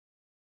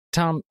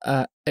Tom,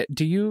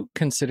 do you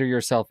consider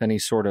yourself any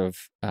sort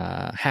of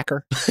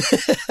hacker?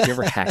 You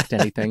ever hacked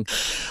anything?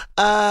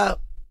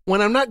 When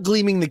I'm not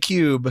gleaming the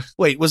cube.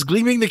 Wait, was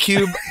gleaming the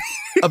cube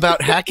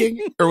about hacking,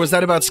 or was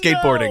that about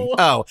skateboarding? No.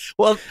 Oh,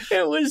 well,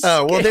 It was.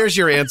 oh, well, there's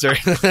your answer.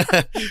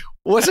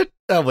 Was it?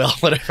 Oh, well,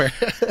 whatever.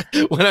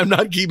 When I'm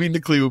not gleaming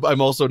the cube,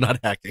 I'm also not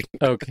hacking.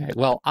 Okay.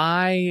 Well,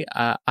 I'd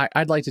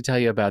like to tell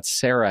you about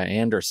Sarah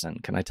Anderson.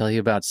 Can I tell you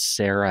about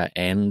Sarah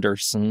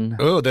Anderson?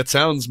 Oh, that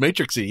sounds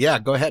Matrixy. Yeah,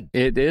 go ahead.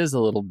 It is a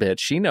little bit.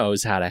 She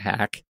knows how to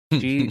hack.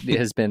 She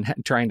has been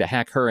trying to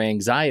hack her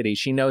anxiety.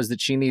 She knows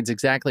that she needs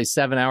exactly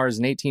 7 hours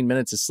and 18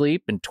 minutes of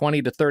sleep and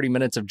 20 to 30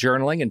 minutes of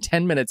journaling and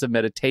 10 minutes of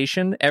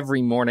meditation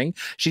every morning.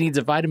 She needs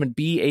a vitamin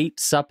B8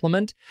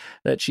 supplement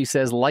that she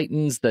says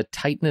lightens the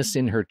tightness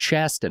in her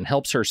chest and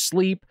helps her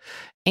sleep.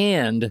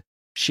 And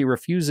she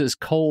refuses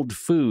cold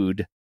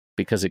food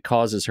because it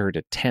causes her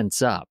to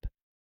tense up,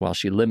 while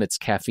she limits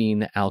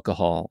caffeine,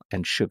 alcohol,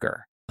 and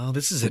sugar. Oh,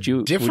 this is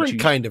different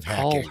kind of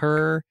hacking. Call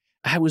her?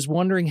 I was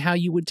wondering how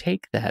you would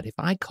take that. If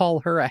I call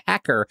her a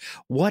hacker,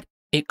 what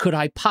could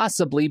I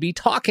possibly be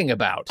talking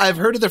about? I've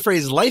heard of the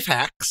phrase life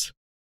hacks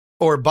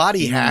or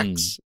body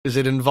hacks. Does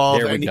it involve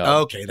There we any?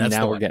 go. Okay, that's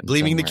Now the we're one. getting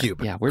Gleaming the somewhere.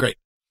 cube. Yeah, Great.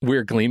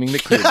 We're gleaming the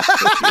cube.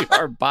 We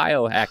are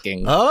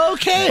biohacking.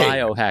 Okay.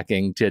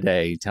 Biohacking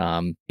today,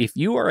 Tom. If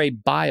you are a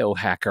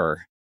biohacker,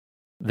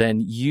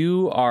 then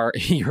you're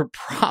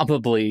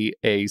probably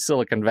a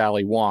Silicon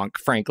Valley wonk,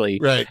 frankly.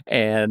 Right.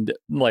 And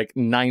like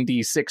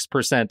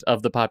 96%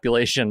 of the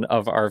population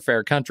of our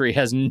fair country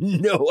has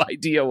no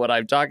idea what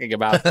I'm talking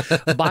about.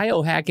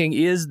 Biohacking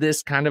is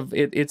this kind of,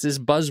 it's this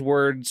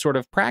buzzword sort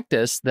of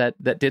practice that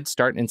did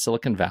start in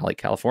Silicon Valley,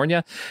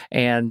 California.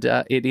 And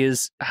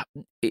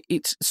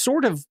it's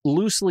sort of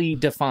loosely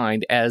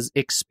defined as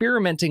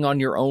experimenting on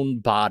your own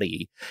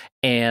body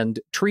and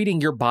treating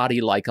your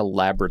body like a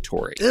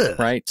laboratory,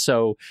 right?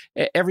 So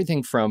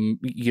everything from,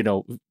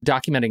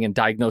 documenting and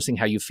diagnosing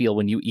how you feel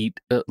when you eat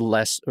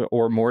less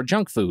or more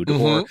junk food,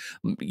 or,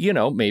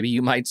 maybe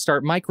you might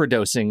start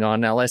microdosing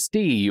on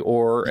LSD,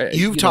 or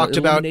you've talked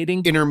about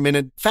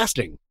intermittent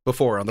fasting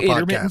before on the podcast.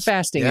 Intermittent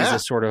fasting is a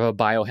sort of a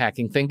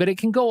biohacking thing, but it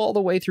can go all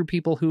the way through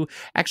people who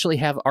actually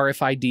have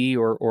RFID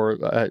or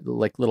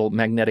like little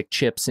magnetic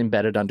chips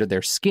embedded under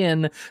their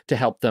skin to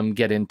help them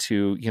get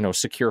into,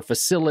 secure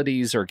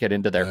facilities or get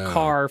into their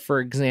car, for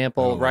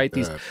example, right?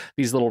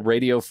 These little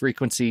radio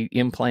frequency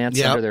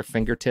implants under their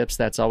fingertips.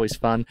 That's always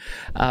fun.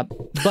 But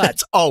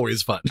it's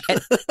always fun.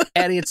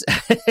 and it's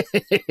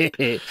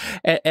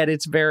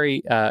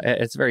very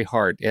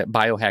hard.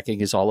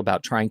 Biohacking is all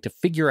about trying to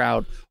figure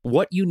out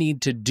what you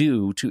need to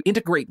do to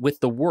integrate with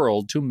the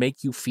world to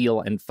make you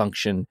feel and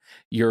function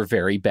your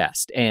very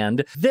best.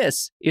 And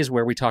this is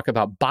where we talk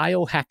about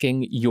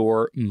biohacking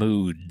your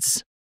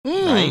moods.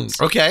 Right?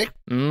 Okay.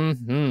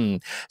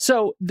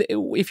 So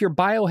if you're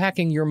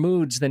biohacking your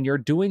moods, then you're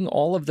doing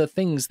all of the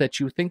things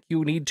that you think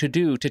you need to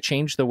do to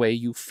change the way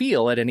you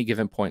feel at any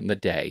given point in the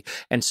day.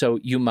 And so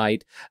you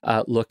might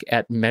look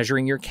at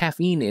measuring your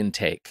caffeine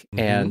intake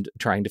and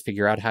trying to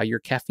figure out how your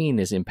caffeine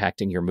is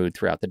impacting your mood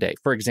throughout the day.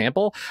 For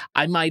example,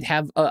 I might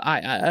have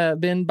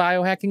been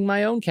biohacking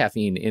my own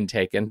caffeine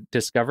intake and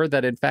discover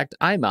that, in fact,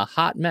 I'm a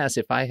hot mess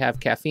if I have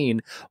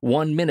caffeine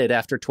 1 minute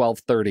after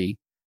 12:30.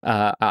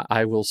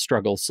 I will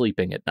struggle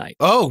sleeping at night.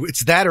 Oh,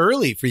 it's that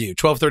early for you,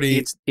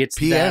 12:30 it's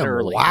p.m. that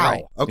early. Wow.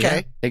 Right. Okay.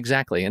 Yeah,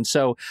 exactly. And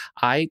so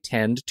I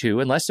tend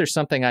to, unless there's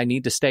something I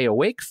need to stay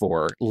awake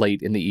for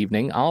late in the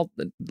evening, I'll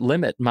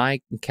limit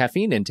my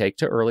caffeine intake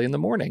to early in the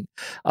morning.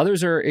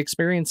 Others are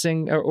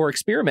experiencing or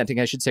experimenting,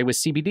 I should say, with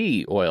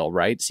CBD oil,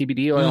 right?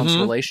 CBD oil and its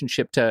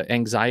relationship to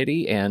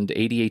anxiety and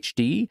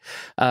ADHD,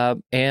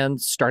 and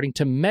starting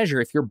to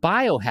measure. If you're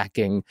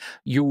biohacking,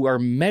 you are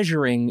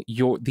measuring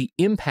the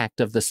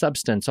impact of the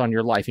substance on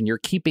your life, and you're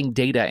keeping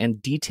data and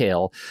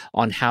detail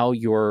on how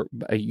your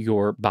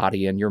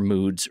body and your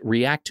moods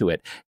react to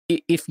it.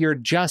 If you're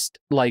just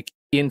like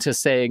into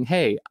saying,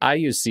 "Hey, I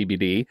use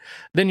CBD,"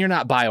 then you're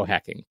not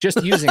biohacking.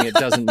 Just using it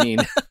doesn't mean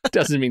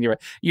you're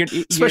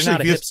not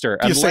a hipster.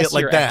 You say it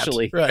like you're that,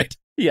 actually, right?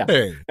 Yeah.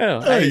 Hey,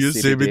 I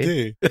use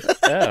CBD.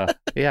 Oh,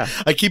 yeah.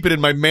 I keep it in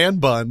my man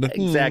bun.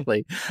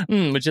 Exactly.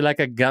 Would you like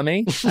a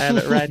gummy? I have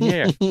it right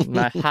here in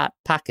my hot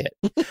pocket.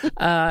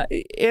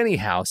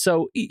 Anyhow,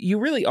 so you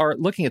really are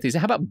looking at these.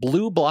 How about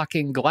blue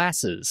blocking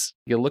glasses?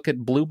 You look at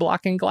blue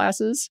blocking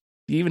glasses?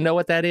 Do you even know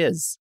what that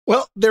is?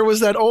 Well, there was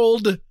that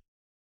old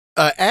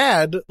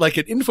ad, like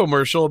an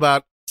infomercial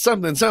about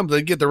something,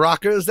 get the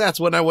rockers.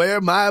 That's when I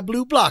wear my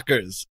blue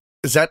blockers.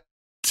 Does that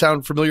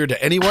sound familiar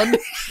to anyone?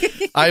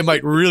 I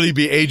might really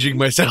be aging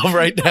myself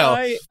right now.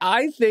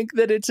 I think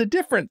that it's a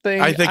different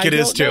thing. I think it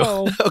is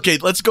too. Okay,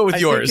 let's go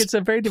with yours. I think it's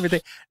a very different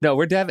thing. No,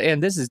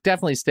 and this is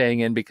definitely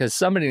staying in because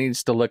somebody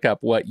needs to look up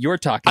what you're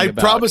talking about.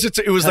 I promise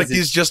it was like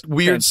these just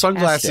weird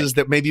sunglasses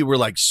that maybe were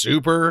like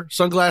super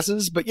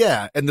sunglasses, but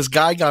yeah. And this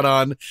guy got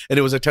on and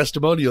it was a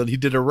testimonial and he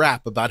did a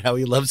rap about how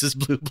he loves his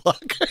blue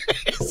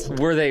blockers.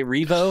 Were they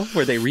Revo?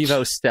 Were they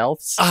Revo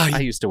Stealths? I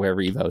used to wear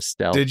Revo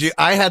Stealths. Did you?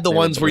 I had the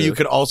ones where you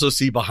could also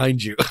see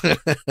behind you.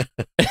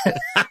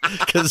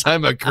 Because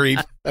I'm a creep.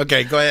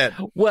 Okay, go ahead.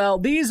 Well,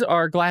 these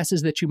are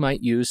glasses that you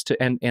might use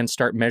to and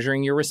start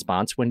measuring your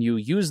response when you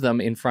use them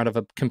in front of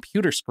a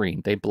computer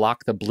screen. They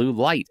block the blue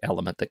light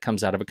element that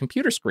comes out of a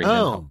computer screen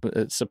and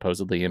it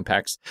supposedly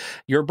impacts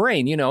your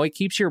brain. You know, it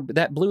keeps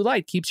that blue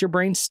light keeps your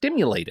brain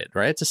stimulated,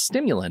 right? It's a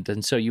stimulant,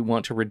 and so you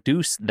want to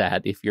reduce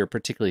that if you're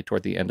particularly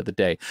toward the end of the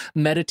day.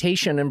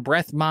 Meditation and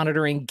breath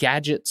monitoring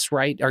gadgets,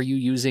 right? Are you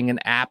using an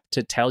app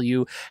to tell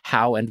you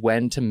how and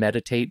when to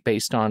meditate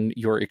based on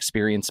your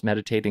experience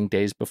meditating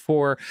days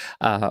before?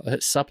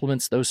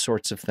 Supplements, those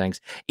sorts of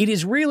things. It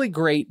is really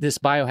great, this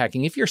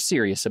biohacking, if you're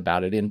serious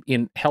about it,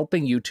 in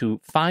helping you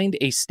to find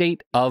a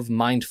state of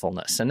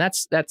mindfulness. And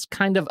that's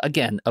kind of,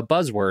 again, a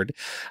buzzword,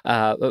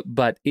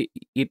 but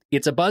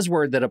it's a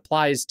buzzword that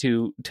applies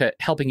to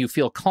helping you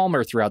feel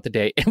calmer throughout the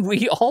day. And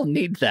we all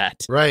need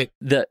that. Right.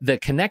 The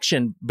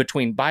connection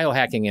between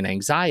biohacking and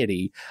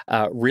anxiety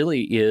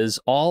really is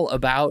all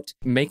about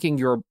making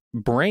your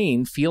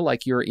brain feel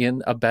like you're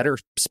in a better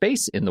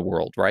space in the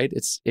world, right?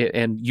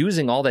 And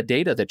using all that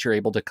data that you're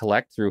able to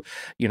collect through,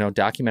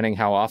 documenting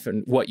how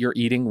often, what you're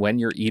eating, when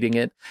you're eating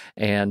it,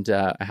 and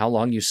how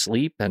long you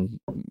sleep, and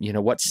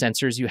what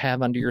sensors you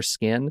have under your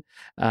skin,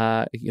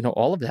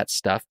 all of that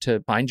stuff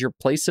to find your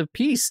place of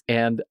peace.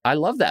 And I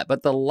love that.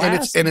 But the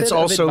last and it's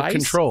also advice,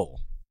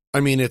 control. I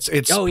mean, it's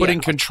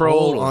putting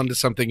control onto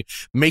something,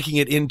 making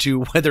it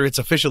into, whether it's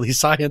officially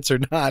science or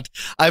not,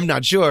 I'm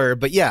not sure.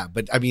 But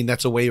I mean,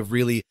 that's a way of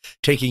really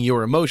taking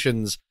your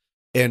emotions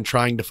and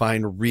trying to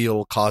find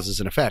real causes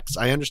and effects.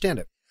 I understand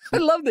it. I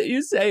love that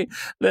you say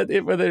that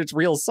whether it's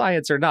real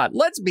science or not.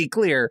 Let's be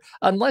clear,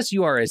 unless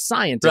you are a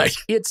scientist, right.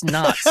 It's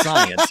not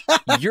science.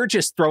 You're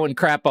just throwing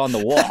crap on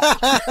the wall.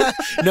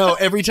 No,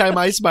 every time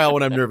I smile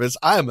when I'm nervous,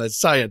 I'm a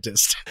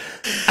scientist.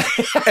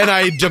 And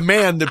I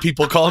demand that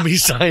people call me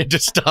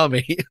Scientist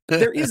Tommy.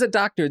 There is a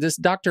doctor, this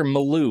Dr.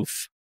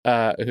 Malouf,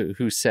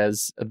 who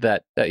says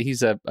that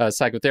he's a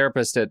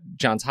psychotherapist at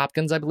Johns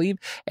Hopkins, I believe,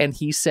 and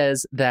he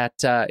says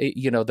that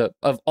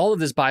of all of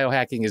this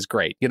biohacking is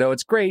great.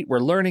 It's great. We're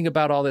learning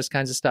about all this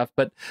kinds of stuff,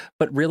 but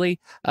really,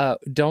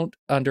 don't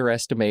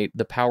underestimate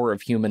the power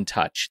of human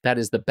touch. That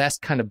is the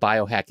best kind of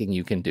biohacking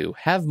you can do.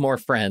 Have more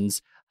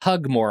friends.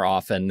 Hug more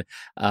often.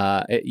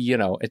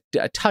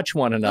 Touch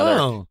one another.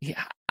 Oh.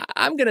 Yeah,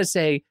 I'm gonna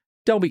say,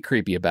 don't be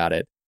creepy about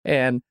it,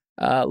 and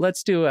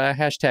let's do a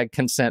hashtag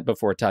consent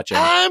before touching.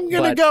 I'm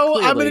going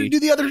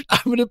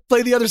to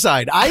play the other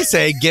side. I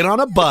say, get on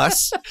a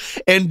bus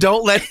and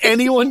don't let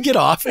anyone get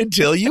off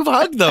until you've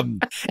hugged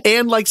them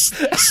and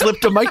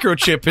slipped a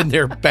microchip in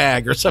their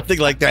bag or something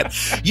like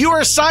that. You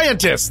are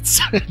scientists.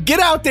 Get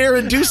out there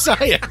and do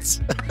science.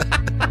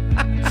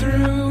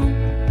 Through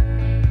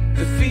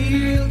the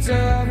fields of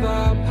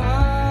our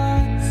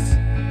paths,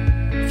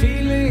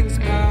 feelings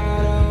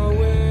part our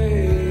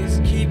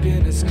ways,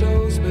 keeping us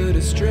close but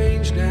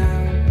estranged now.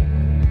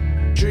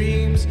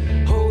 Dreams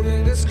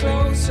holding us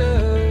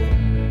closer.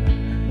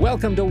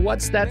 Welcome to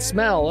What's That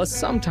Smell, a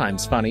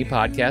sometimes funny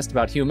podcast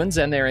about humans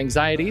and their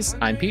anxieties.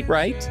 I'm Pete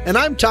Wright. And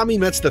I'm Tommy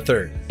Metz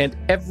III. And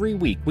every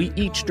week we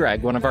each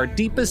drag one of our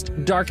deepest,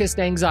 darkest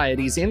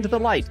anxieties into the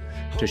light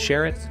to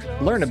share it,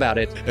 learn about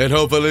it, and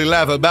hopefully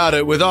laugh about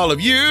it with all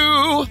of you.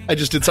 I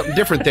just did something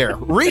different there.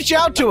 Reach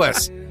out to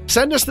us.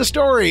 Send us the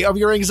story of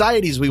your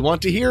anxieties. We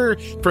want to hear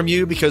from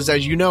you because,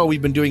 as you know,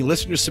 we've been doing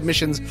listener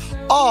submissions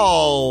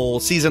all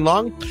season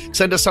long.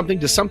 Send us something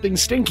to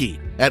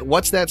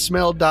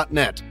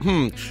somethingstinky@whatsthatsmell.net.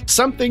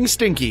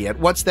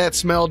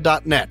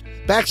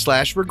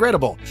 Somethingstinky@whatsthatsmell.net/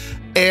 regrettable.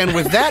 And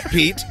with that,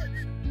 Pete,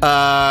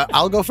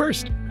 I'll go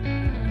first.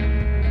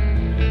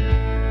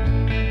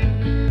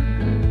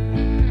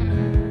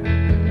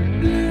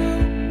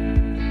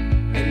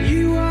 And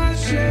you are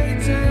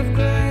shades of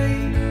gray.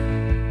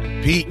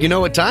 Pete, you know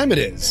what time it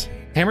is?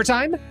 Hammer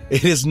time?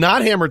 It is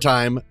not hammer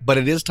time, but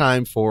it is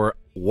time for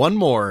one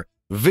more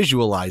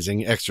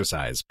visualizing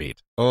exercise,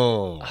 Pete.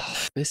 Oh,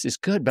 this is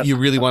good. But you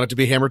really want it to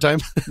be hammer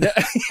time?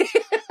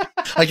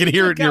 I can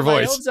hear it in your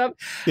voice.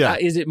 Yeah.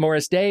 Is it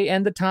Morris Day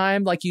and the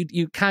time? Like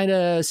you kind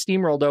of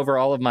steamrolled over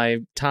all of my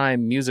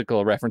time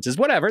musical references.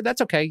 Whatever. That's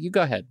okay. You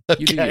go ahead.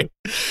 You do you.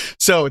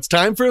 So it's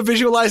time for a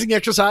visualizing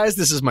exercise.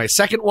 This is my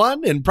second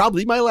one and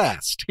probably my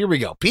last. Here we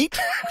go, Pete.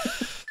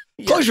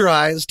 Yes. Close your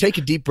eyes, take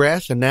a deep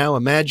breath, and now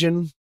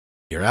imagine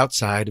you're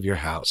outside of your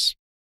house.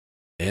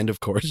 And,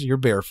 of course, you're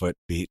barefoot,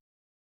 Pete.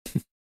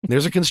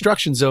 There's a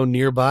construction zone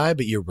nearby,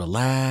 but you're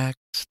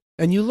relaxed.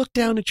 And you look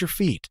down at your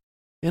feet.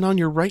 And on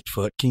your right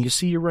foot, can you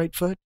see your right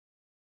foot?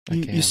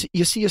 You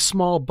see a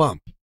small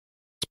bump.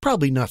 It's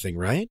probably nothing,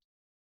 right?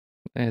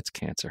 It's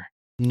cancer.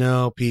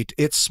 No, Pete,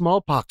 it's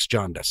smallpox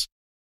jaundice.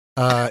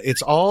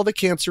 It's all the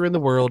cancer in the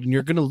world, and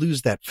you're going to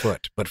lose that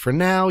foot. But for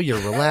now, you're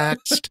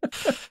relaxed.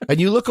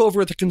 And you look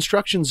over at the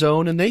construction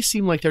zone, and they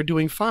seem like they're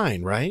doing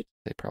fine, right?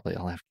 They probably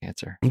all have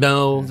cancer.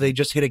 No, they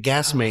just hit a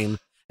gas main,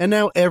 and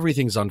now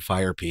everything's on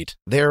fire, Pete.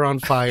 They're on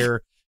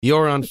fire.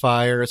 You're on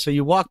fire. So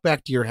you walk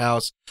back to your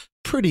house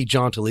pretty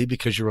jauntily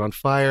because you're on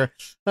fire.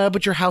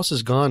 But your house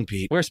is gone,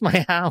 Pete. Where's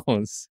my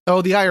house?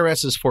 Oh, the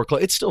IRS is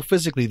foreclosed. It's still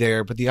physically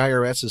there, but the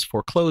IRS is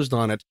foreclosed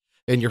on it.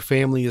 and your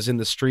family is in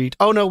the street.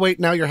 Oh, no, wait,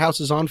 now your house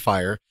is on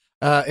fire,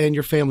 and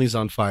your family's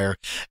on fire,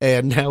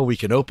 and now we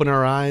can open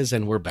our eyes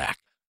and we're back.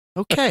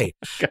 Okay.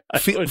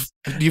 Do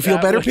you feel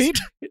better, Pete?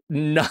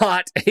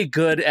 Not a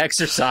good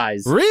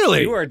exercise.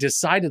 Really? You are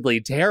decidedly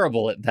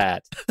terrible at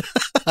that.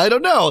 I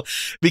don't know,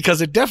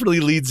 because it definitely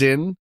leads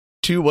in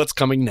to what's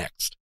coming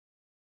next.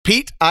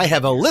 Pete, I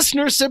have a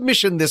listener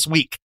submission this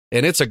week,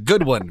 and it's a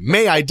good one.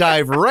 May I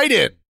dive right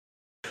in?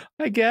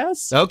 I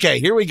guess. Okay,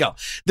 here we go.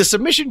 The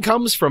submission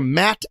comes from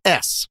Matt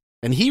S.,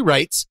 and he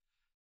writes,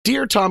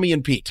 Dear Tommy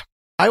and Pete,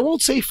 I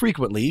won't say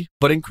frequently,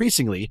 but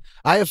increasingly,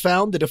 I have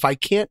found that if I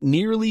can't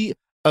nearly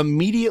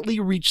immediately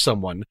reach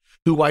someone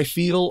who I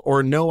feel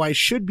or know I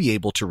should be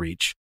able to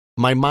reach,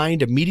 my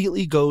mind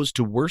immediately goes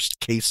to worst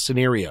case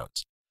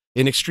scenarios.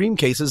 In extreme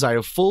cases, I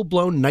have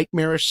full-blown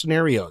nightmarish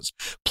scenarios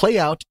play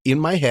out in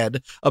my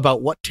head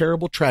about what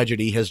terrible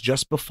tragedy has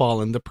just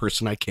befallen the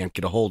person I can't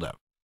get a hold of.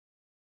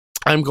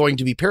 I'm going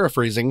to be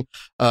paraphrasing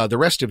the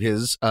rest of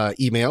his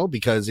email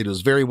because it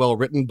is very well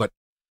written, but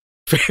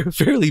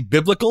fairly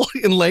biblical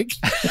in length.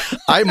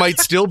 I might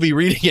still be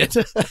reading it.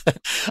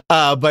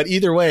 But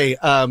either way,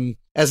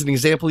 as an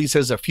example, he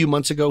says a few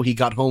months ago, he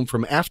got home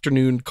from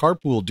afternoon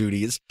carpool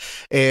duties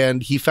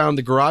and he found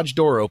the garage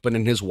door open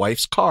and his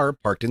wife's car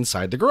parked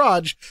inside the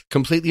garage,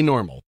 completely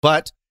normal.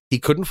 But he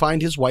couldn't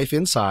find his wife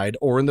inside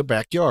or in the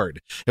backyard.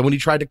 And when he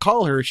tried to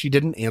call her, she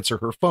didn't answer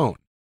her phone.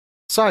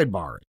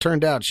 Sidebar, it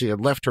turned out she had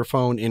left her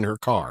phone in her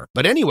car.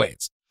 But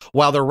anyways,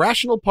 while the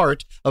rational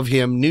part of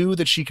him knew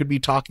that she could be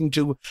talking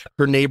to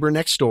her neighbor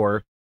next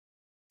door,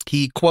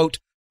 he, quote,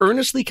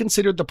 earnestly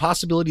considered the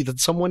possibility that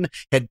someone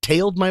had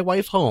tailed my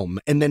wife home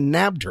and then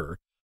nabbed her,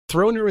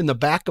 thrown her in the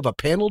back of a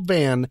paneled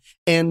van,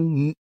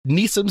 and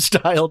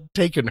Neeson-style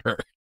taken her.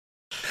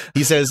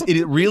 He says,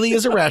 it really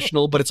is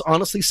irrational, but it's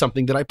honestly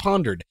something that I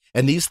pondered,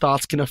 and these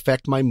thoughts can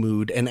affect my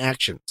mood and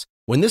actions.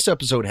 When this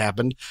episode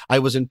happened, I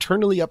was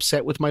internally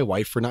upset with my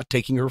wife for not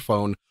taking her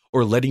phone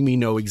or letting me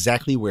know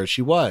exactly where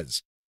she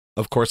was.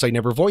 Of course, I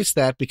never voiced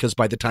that because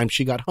by the time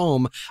she got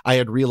home, I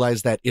had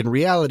realized that in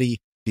reality,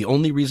 the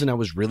only reason I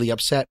was really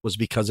upset was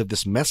because of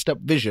this messed up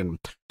vision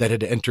that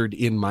had entered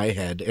in my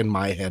head and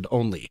my head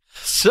only.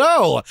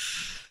 So,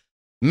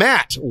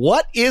 Matt,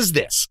 what is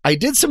this? I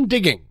did some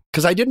digging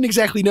because I didn't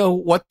exactly know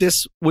what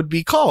this would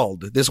be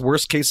called, this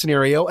worst case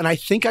scenario. And I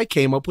think I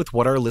came up with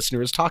what our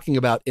listener is talking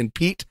about. And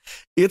Pete,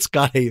 it's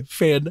got a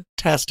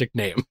fantastic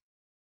name.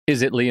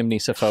 Is it Liam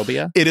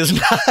Neesophobia? It is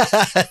not.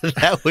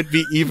 That would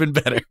be even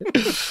better.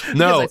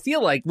 No. Because I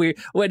feel like I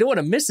don't want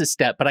to miss a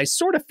step, but I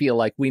sort of feel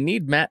like we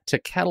need Matt to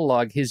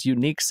catalog his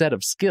unique set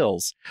of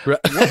skills. Right.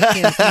 What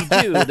can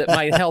he do that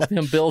might help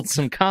him build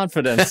some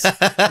confidence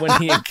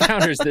when he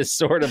encounters this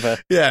sort of a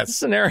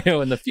scenario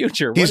in the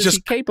future? What He's is just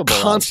he capable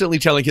constantly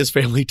telling his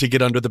family to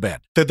get under the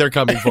bed, that they're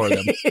coming for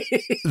them.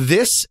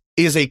 This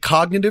is a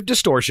cognitive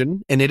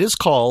distortion, and it is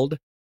called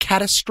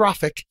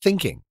catastrophic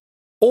thinking.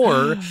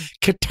 Or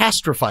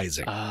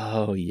catastrophizing.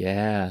 Oh,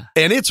 yeah.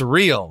 And it's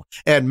real.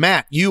 And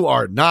Matt, you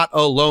are not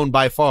alone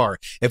by far.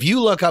 If you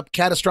look up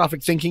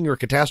catastrophic thinking or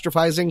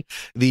catastrophizing,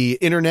 the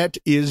internet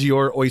is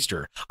your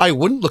oyster. I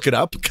wouldn't look it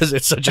up because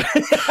it's such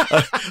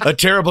a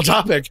terrible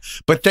topic.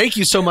 But thank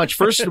you so much,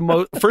 first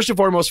and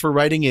foremost, for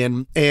writing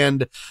in.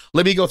 And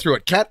let me go through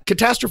it.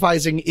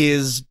 Catastrophizing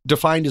is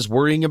defined as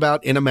worrying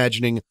about and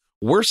imagining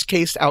worst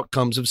case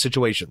outcomes of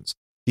situations.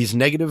 These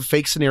negative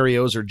fake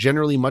scenarios are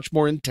generally much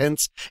more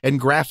intense and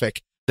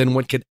graphic than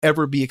what could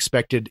ever be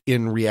expected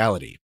in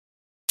reality.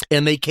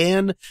 And they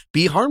can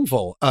be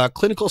harmful.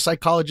 Clinical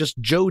psychologist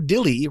Joe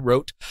Dilley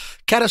wrote,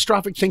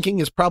 catastrophic thinking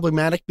is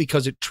problematic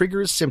because it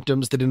triggers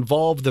symptoms that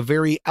involve the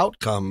very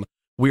outcome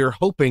we're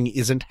hoping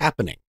isn't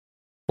happening.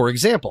 For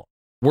example,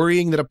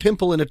 worrying that a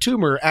pimple and a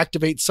tumor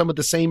activates some of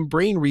the same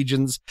brain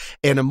regions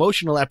and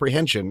emotional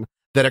apprehension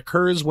that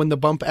occurs when the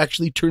bump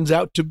actually turns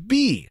out to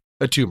be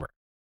a tumor.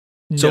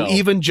 So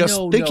even just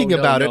thinking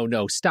about it.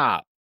 No,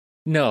 stop.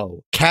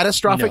 No.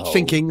 Catastrophic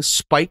thinking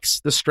spikes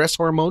the stress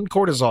hormone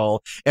cortisol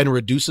and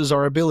reduces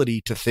our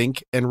ability to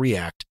think and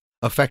react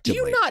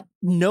effectively. Do you not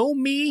know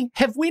me?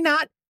 Have we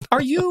not?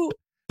 Are you,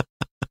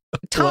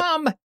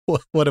 Tom?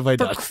 What have I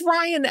done? For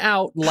crying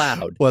out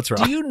loud. What's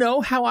wrong? Do you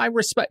know how I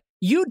respect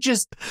you?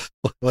 Just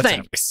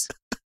thanks.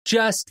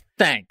 Just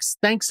thanks.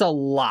 Thanks a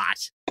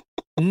lot.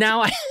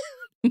 Now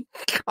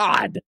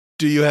God.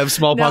 Do you have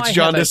smallpox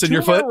jaundice in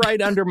your foot?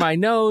 Right under my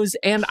nose,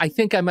 and I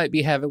think I might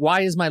be having. Why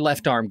is my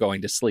left arm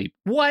going to sleep?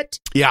 What?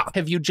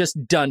 Have you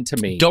just done to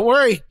me? Don't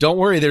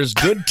worry. There's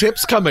good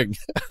tips coming.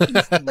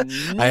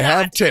 I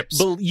have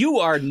tips. You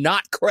are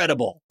not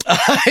credible.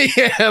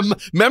 I am.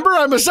 Remember,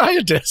 I'm a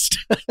scientist.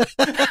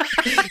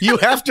 You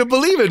have to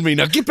believe in me.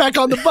 Now get back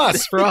on the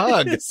bus for a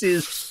hug. This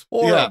is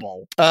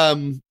horrible.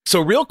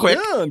 So real quick,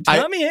 I'm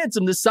Tommy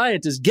Handsome, the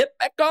scientist. Get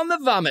back on the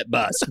vomit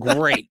bus.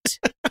 Great.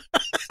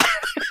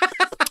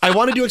 I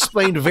wanted to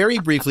explain very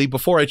briefly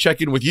before I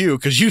check in with you,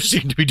 because you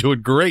seem to be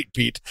doing great,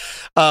 Pete,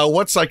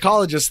 what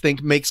psychologists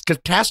think makes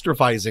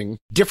catastrophizing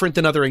different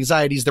than other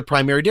anxieties. The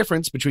primary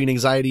difference between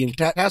anxiety and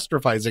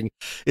catastrophizing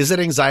is that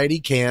anxiety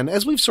can,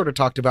 as we've sort of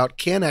talked about,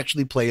 can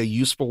actually play a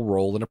useful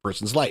role in a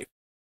person's life.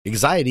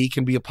 Anxiety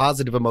can be a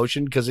positive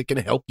emotion because it can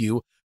help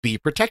you be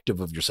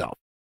protective of yourself.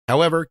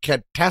 However,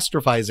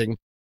 catastrophizing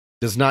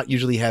does not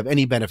usually have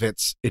any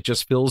benefits. It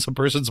just fills a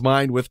person's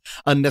mind with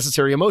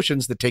unnecessary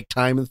emotions that take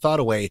time and thought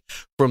away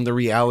from the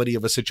reality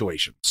of a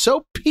situation.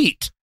 So,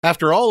 Pete,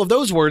 after all of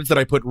those words that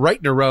I put right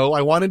in a row,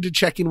 I wanted to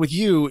check in with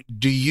you.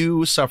 Do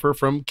you suffer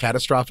from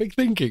catastrophic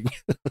thinking?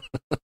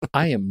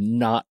 I am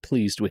not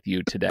pleased with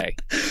you today.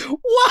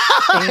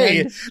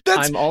 Why?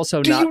 I'm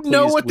also do not you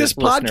know pleased what this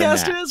with listener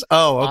podcast Matt. is?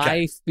 Oh,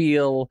 okay. I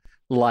feel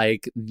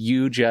like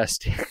you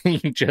just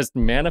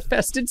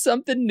manifested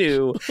something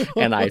new,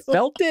 and I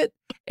felt it,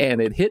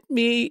 and it hit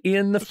me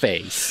in the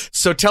face.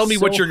 So tell me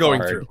what you're going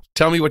hard. through.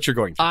 Tell me what you're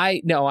going through.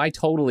 I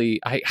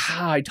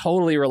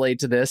totally relate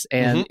to this,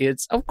 and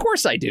it's of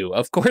course I do.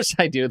 Of course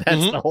I do.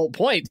 That's the whole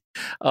point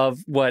of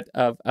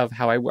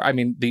how I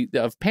mean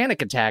of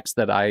panic attacks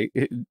that I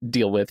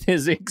deal with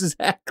is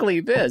exactly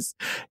this.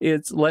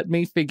 It's let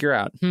me figure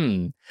out.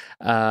 You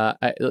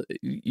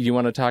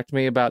want to talk to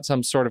me about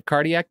some sort of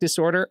cardiac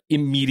disorder?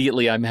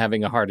 Immediately I'm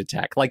having a heart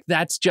attack. Like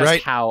that's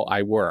just how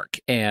I work.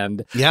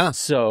 And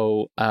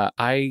so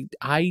I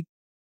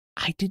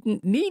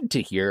didn't need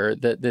to hear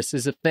that this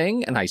is a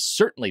thing, and I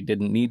certainly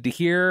didn't need to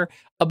hear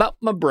about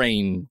my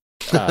brain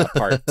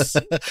parts.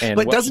 And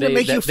but doesn't it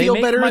make you feel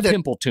better that that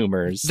pimple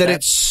tumors? That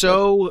it's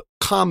so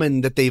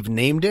common that they've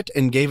named it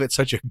and gave it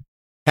such a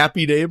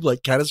happy name,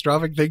 like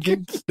catastrophic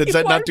thinking? Does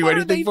that not do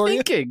anything for you?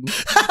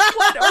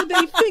 What are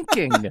they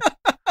thinking?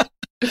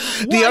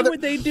 Why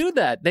would they do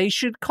that? They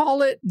should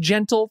call it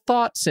gentle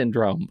thought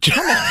syndrome.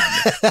 Come on.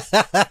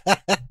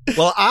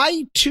 Well,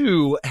 I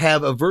too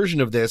have a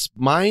version of this.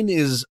 Mine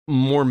is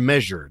more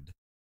measured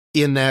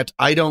in that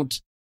I don't.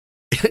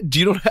 Do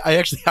you know?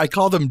 I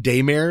call them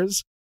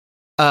daymares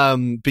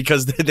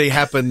because they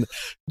happen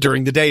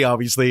during the day,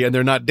 obviously, and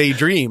they're not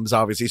daydreams,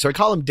 obviously. So I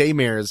call them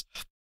daymares.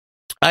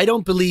 I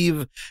don't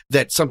believe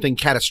that something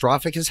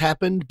catastrophic has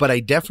happened, but I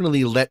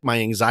definitely let my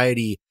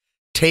anxiety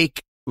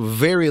take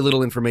very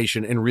little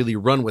information and really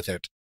run with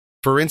it.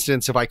 For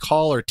instance, if I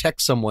call or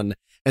text someone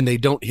and they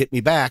don't hit me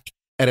back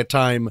at a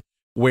time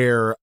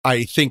where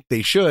I think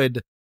they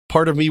should,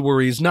 part of me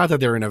worries not that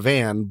they're in a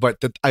van,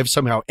 but that I've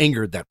somehow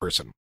angered that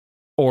person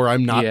or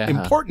I'm not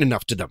important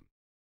enough to them.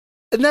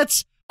 And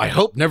that's, I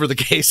hope, never the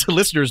case.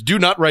 Listeners, do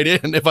not write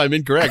in if I'm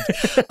incorrect.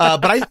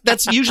 But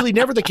that's usually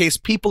never the case.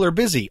 People are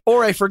busy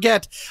or I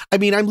forget. I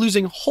mean, I'm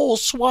losing whole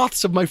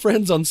swaths of my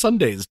friends on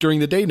Sundays during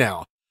the day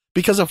now.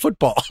 Because of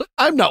football.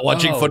 I'm not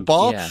watching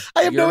football. Yeah.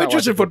 I have no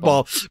interest in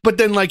football. But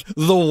then, like,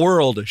 the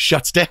world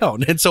shuts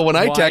down. And so when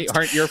I text...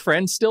 aren't your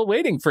friends still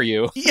waiting for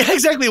you? Yeah,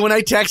 exactly. When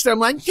I text, I'm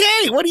like,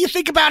 hey, what do you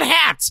think about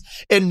hats?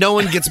 And no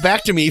one gets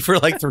back to me for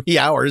like 3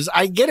 hours.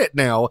 I get it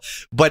now.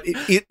 But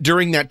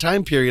during that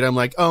time period, I'm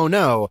like, oh,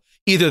 no.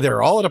 Either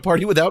they're all at a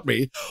party without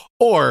me,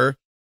 or...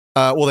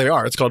 well, they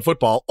are. It's called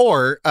football.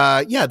 Or,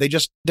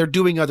 they're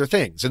doing other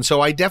things. And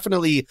so I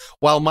definitely,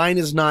 while mine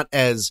is not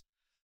as...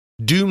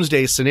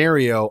 doomsday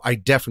scenario, I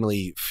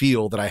definitely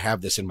feel that I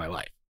have this in my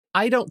life.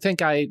 I don't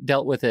think I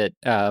dealt with it,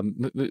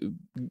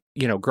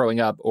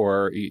 growing up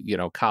or,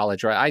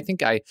 college. Right? I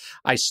think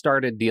I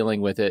started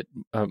dealing with it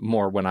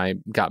more when I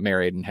got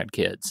married and had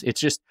kids.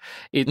 It's just,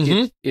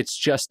 it's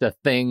just a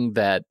thing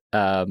that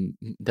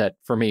that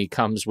for me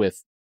comes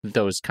with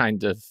those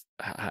kind of,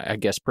 I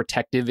guess,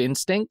 protective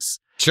instincts.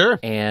 Sure.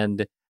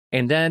 And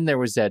then there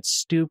was that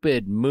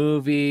stupid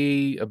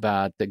movie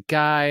about the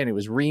guy, and it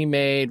was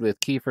remade with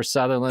Kiefer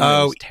Sutherland. It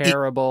was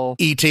terrible.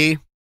 E.T.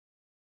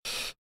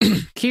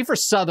 Kiefer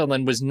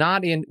Sutherland was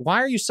not in.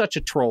 Why are you such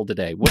a troll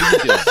today? What are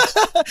you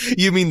doing?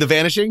 You mean The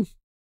Vanishing?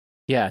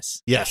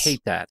 Yes. I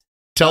hate that.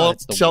 Tell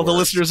the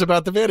listeners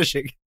about The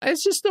Vanishing.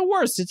 It's just the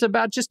worst. It's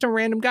about just a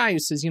random guy who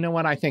says, you know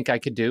what I think I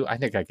could do? I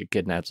think I could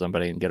kidnap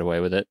somebody and get away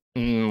with it.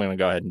 I'm going to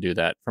go ahead and do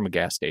that from a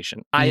gas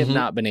station. I have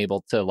not been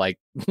able to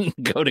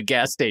go to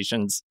gas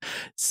stations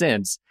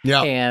since.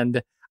 Yeah.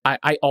 And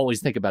I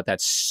always think about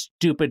that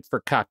stupid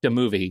Fakakta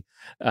movie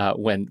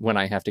when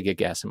I have to get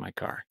gas in my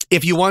car.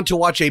 If you want to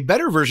watch a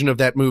better version of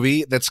that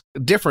movie that's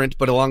different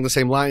but along the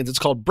same lines, it's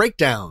called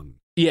Breakdown.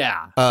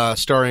 Yeah.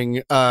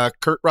 Starring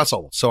Kurt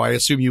Russell. So I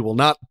assume you will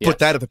not put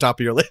that at the top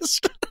of your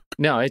list.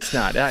 No, it's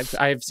not.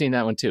 I've seen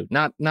that one too.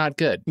 Not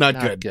good. Not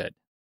good.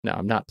 No,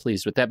 I'm not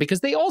pleased with that because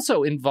they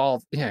also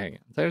involve,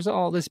 there's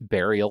all this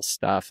burial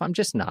stuff. I'm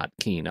just not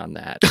keen on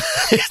that.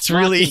 It's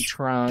really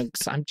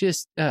trunks. I'm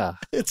just,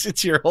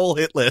 it's your whole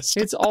hit list.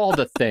 It's all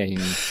the thing.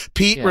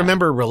 Pete,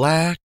 remember,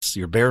 relax,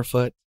 you're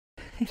barefoot.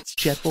 It's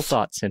gentle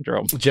thought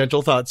syndrome.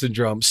 Gentle thought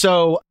syndrome.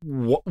 So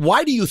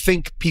why do you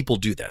think people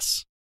do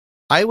this?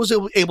 I was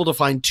able to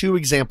find 2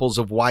 examples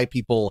of why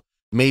this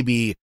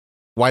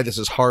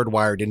is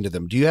hardwired into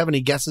them. Do you have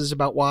any guesses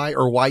about why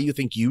or why you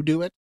think you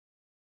do it?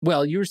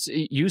 Well, you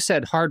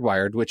said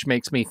hardwired, which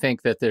makes me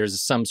think that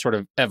there's some sort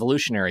of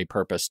evolutionary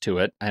purpose to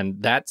it,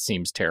 and that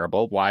seems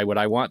terrible. Why would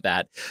I want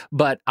that?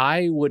 But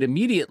I would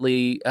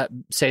immediately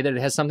say that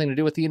it has something to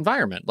do with the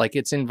environment. Like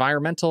it's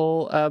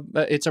environmental,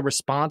 it's a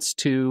response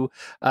to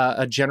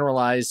a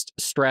generalized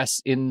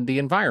stress in the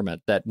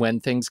environment, that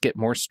when things get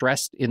more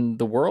stressed in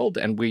the world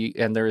and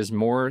there is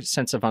more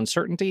sense of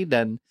uncertainty,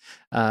 then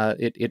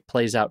it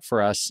plays out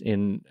for us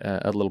in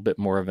a little bit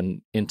more of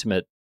an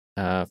intimate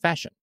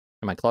fashion.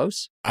 Am I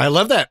close? I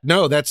love that.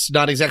 No, that's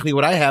not exactly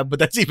what I have, but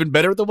that's even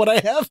better than what I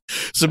have.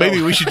 So maybe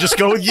we should just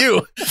go with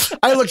you.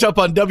 I looked up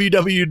on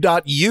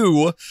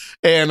www.u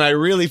and I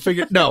really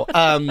figured,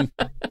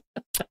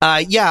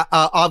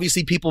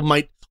 obviously people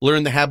might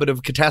learn the habit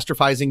of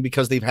catastrophizing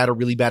because they've had a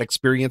really bad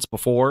experience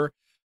before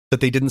that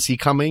they didn't see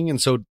coming. And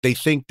so they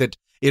think that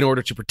in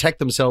order to protect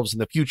themselves in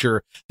the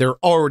future, they're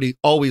already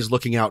always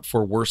looking out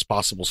for worst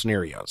possible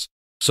scenarios,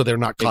 so they're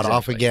not caught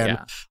off again.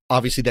 Yeah.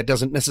 Obviously, that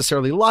doesn't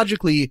necessarily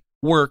logically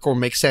work or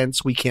make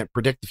sense. We can't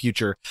predict the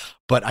future,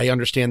 but I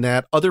understand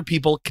that. Other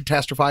people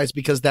catastrophize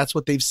because that's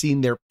what they've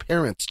seen their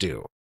parents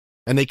do,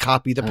 and they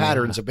copy the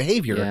patterns of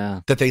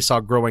behavior that they saw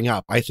growing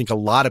up. I think a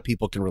lot of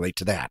people can relate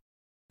to that,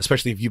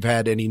 especially if you've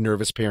had any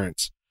nervous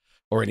parents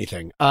or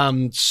anything.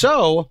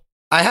 So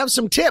I have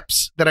some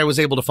tips that I was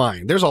able to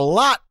find. There's a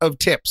lot of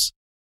tips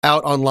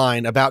out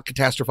online about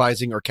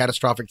catastrophizing or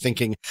catastrophic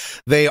thinking.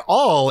 They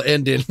all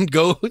end in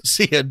go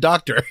see a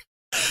doctor.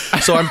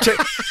 So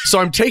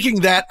I'm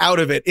taking that out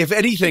of it. If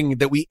anything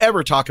that we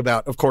ever talk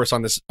about, of course,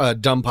 on this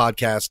dumb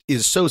podcast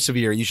is so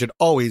severe, you should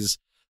always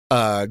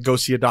go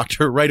see a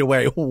doctor right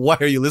away. Why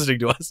are you listening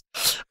to us?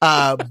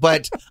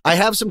 But I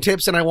have some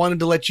tips, and I wanted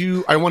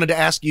to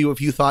ask you if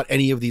you thought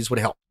any of these would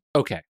help.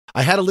 Okay.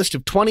 I had a list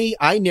of 20.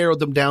 I narrowed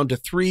them down to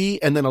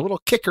 3, and then a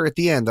little kicker at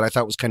the end that I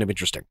thought was kind of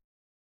interesting.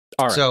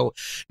 All right. So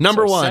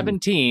number 1,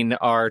 17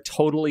 are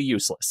totally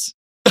useless.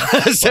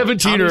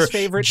 17 are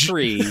favorite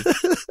 3.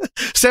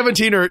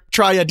 17 are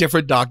try a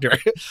different doctor.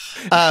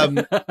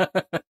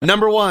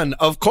 Number 1,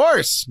 of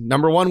course,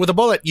 number 1 with a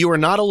bullet. You are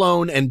not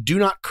alone, and do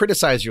not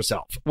criticize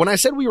yourself. When I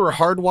said we were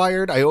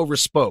hardwired, I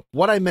overspoke.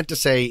 What I meant to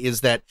say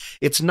is that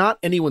it's not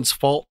anyone's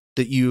fault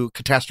that you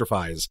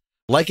catastrophize.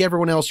 Like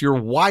everyone else, you're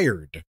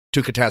wired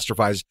to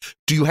catastrophize.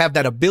 Do you have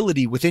that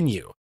ability within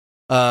you?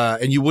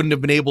 And you wouldn't have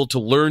been able to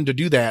learn to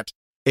do that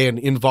and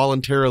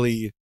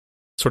involuntarily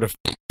sort of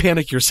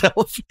panic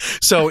yourself.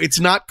 So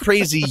it's not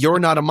crazy. You're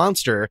not a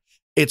monster.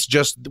 It's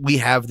just we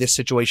have this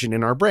situation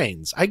in our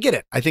brains. I get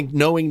it. I think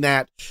knowing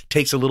that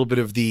takes a little bit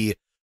of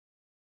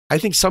I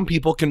think some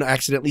people can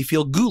accidentally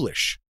feel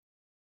ghoulish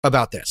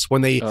about this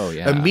when they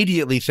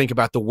immediately think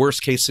about the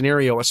worst case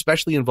scenario,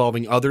 especially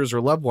involving others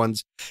or loved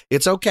ones.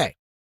 It's okay.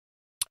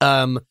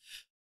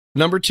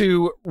 Number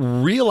 2,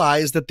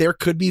 realize that there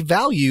could be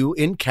value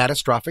in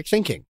catastrophic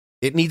thinking.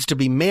 It needs to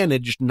be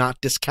managed,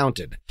 not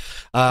discounted.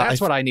 That's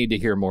what I need to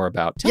hear more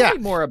about. Tell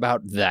me more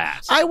about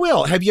that. I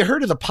will. Have you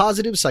heard of the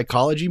positive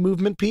psychology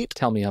movement, Pete?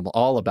 Tell me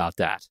all about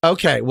that.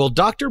 Okay. Well,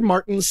 Dr.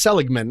 Martin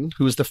Seligman,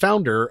 who is the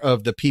founder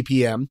of the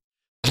PPM,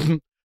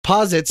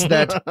 posits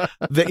that,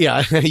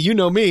 you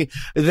know me,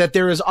 that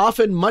there is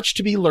often much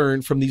to be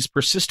learned from these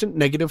persistent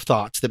negative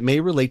thoughts that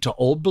may relate to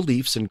old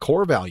beliefs and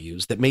core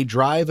values that may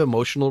drive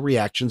emotional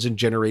reactions and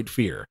generate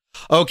fear.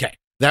 Okay.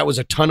 That was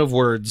a ton of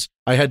words.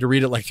 I had to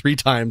read it like 3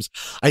 times.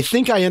 I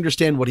think I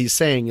understand what he's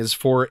saying is,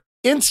 for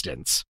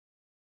instance,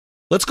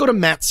 let's go to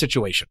Matt's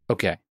situation.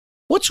 Okay.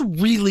 What's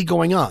really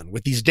going on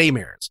with these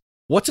daymares?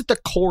 What's at the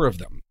core of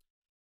them?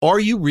 Are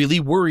you really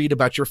worried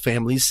about your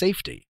family's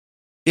safety?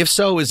 If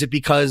so, is it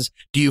because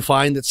do you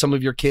find that some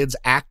of your kids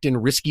act in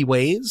risky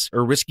ways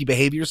or risky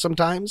behavior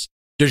sometimes?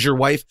 Does your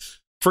wife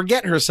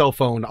forget her cell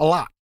phone a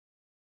lot?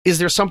 Is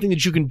there something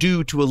that you can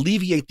do to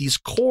alleviate these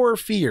core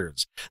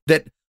fears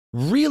that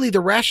really the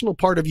rational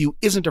part of you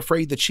isn't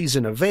afraid that she's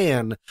in a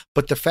van,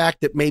 but the fact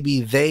that maybe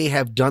they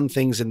have done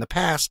things in the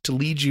past to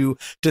lead you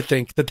to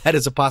think that that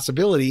is a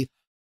possibility?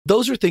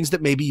 Those are things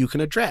that maybe you can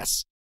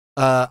address.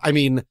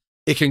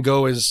 It can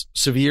go as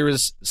severe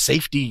as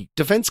safety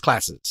defense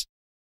classes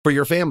for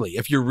your family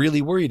if you're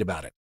really worried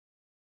about it.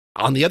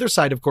 On the other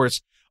side, of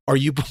course,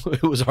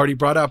 it was already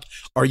brought up,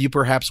 are you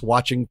perhaps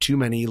watching too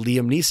many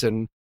Liam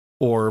Neeson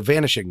or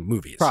Vanishing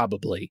movies?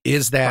 Probably.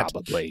 Is that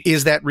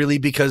really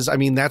because,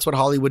 that's what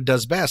Hollywood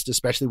does best,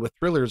 especially with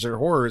thrillers or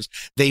horrors.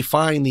 They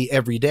find the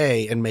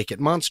everyday and make it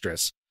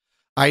monstrous.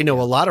 I know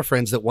a lot of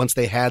friends that once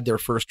they had their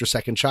first or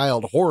second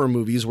child, horror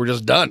movies were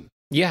just done.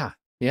 Yeah.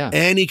 Yeah.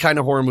 Any kind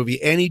of horror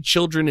movie, any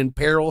children in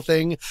peril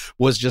thing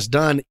was just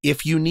done.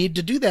 If you need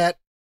to do that,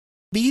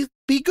 be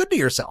good to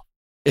yourself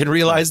and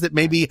realize that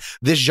maybe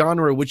this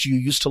genre, which you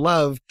used to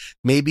love,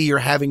 maybe you're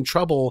having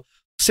trouble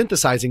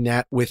synthesizing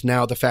that with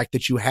now the fact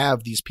that you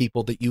have these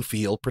people that you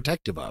feel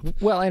protective of.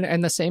 Well,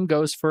 and the same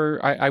goes for,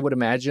 I would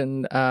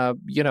imagine,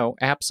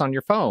 apps on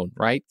your phone,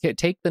 right?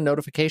 Take the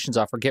notifications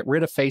off or get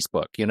rid of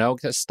Facebook,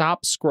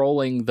 stop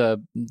scrolling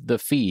the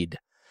feed.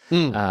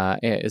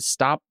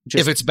 Stop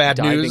just if it's bad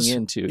diving news,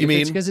 into. You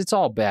mean? Because it's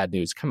all bad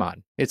news. Come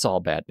on. It's all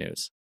bad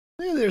news.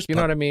 Yeah, you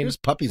know what I mean? There's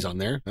puppies on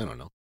there. I don't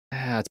know.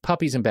 It's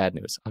puppies and bad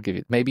news. I'll give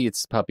you, maybe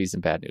it's puppies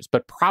and bad news,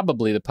 but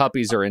probably the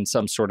puppies are in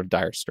some sort of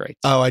dire straits.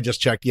 Oh, I just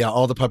checked. Yeah,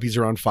 all the puppies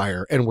are on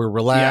fire and we're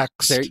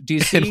relaxed. Yeah, do you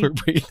see? And we're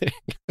breathing.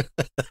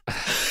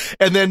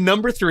 And then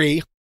number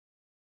 3,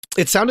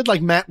 it sounded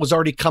like Matt was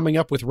already coming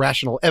up with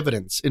rational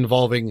evidence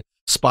involving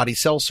spotty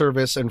cell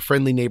service and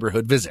friendly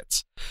neighborhood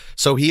visits.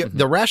 So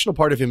the rational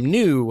part of him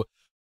knew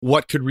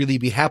what could really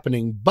be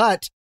happening,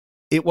 but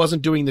it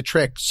wasn't doing the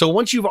trick. So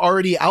once you've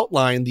already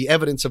outlined the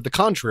evidence of the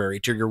contrary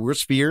to your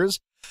worst fears,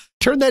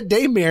 turn that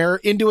daymare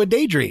into a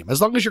daydream. As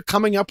long as you're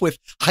coming up with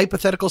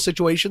hypothetical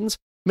situations,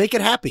 make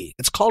it happy.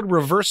 It's called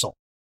reversal.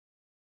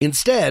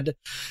 Instead,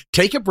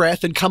 take a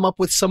breath and come up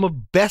with some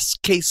of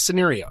best case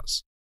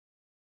scenarios.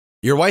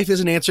 Your wife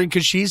isn't answering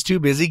because she's too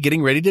busy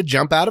getting ready to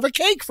jump out of a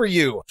cake for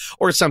you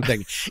or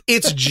something.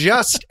 It's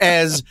just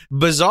as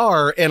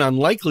bizarre and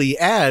unlikely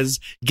as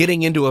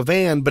getting into a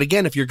van. But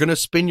again, if you're going to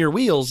spin your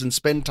wheels and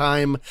spend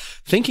time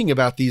thinking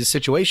about these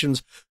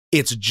situations,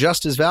 it's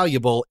just as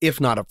valuable,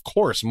 if not, of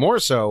course, more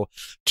so,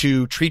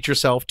 to treat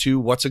yourself to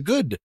what's a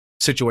good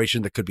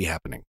situation that could be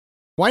happening.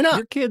 Why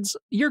not?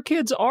 Your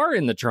kids are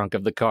in the trunk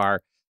of the car,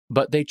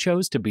 but they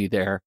chose to be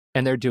there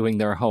and they're doing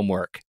their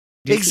homework.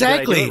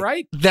 Exactly. Did I do it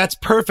right? That's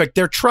perfect.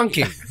 They're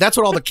trunking. That's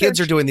what all the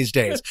kids are doing these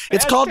days.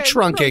 It's called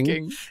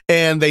trunking,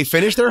 and they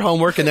finish their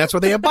homework, and that's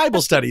where they have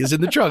Bible studies in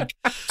the trunk.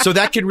 So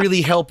that can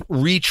really help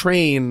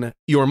retrain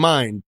your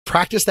mind.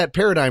 Practice that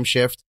paradigm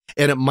shift,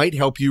 and it might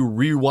help you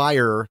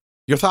rewire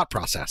your thought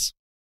process.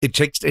 It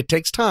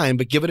takes time,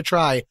 but give it a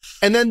try.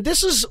 And then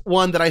this is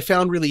one that I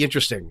found really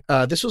interesting.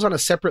 This was on a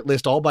separate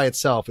list all by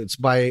itself. It's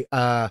by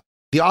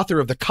the author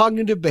of the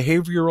Cognitive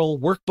Behavioral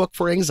Workbook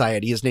for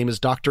Anxiety. His name is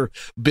Dr.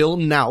 Bill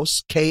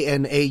Naus,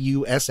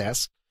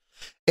 Knauss.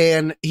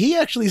 And he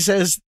actually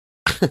says,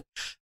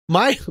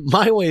 my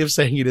way of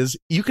saying it is,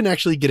 you can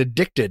actually get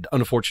addicted,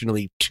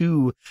 unfortunately,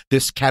 to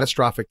this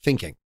catastrophic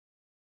thinking.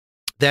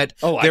 That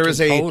there is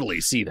a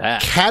totally see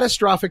that.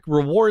 Catastrophic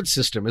reward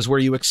system is where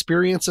you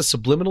experience a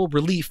subliminal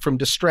relief from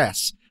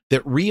distress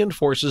that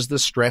reinforces the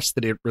stress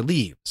that it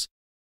relieves.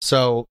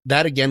 So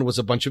that, again, was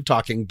a bunch of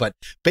talking, but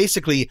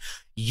basically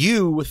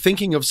you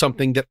thinking of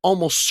something that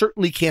almost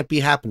certainly can't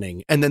be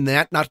happening, and then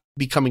that not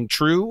becoming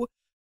true,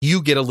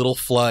 you get a little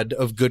flood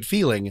of good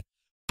feeling.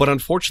 But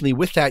unfortunately,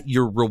 with that,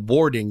 you're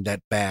rewarding that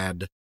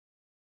bad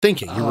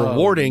thinking. You're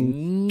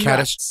rewarding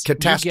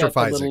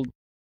catastrophizing.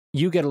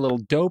 You get a little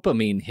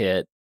dopamine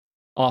hit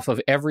off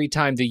of every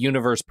time the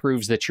universe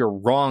proves that you're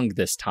wrong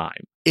this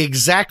time.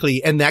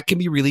 Exactly. And that can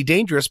be really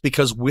dangerous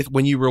because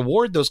when you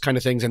reward those kind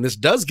of things, and this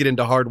does get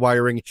into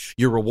hardwiring,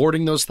 you're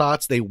rewarding those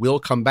thoughts, they will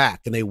come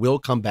back and they will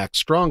come back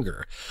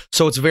stronger.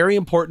 So it's very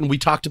important. We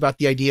talked about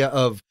the idea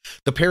of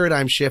the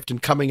paradigm shift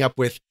and coming up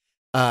with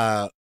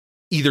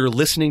either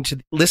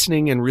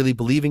listening and really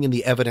believing in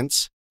the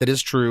evidence that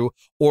is true,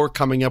 or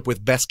coming up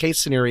with best case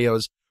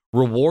scenarios.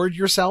 Reward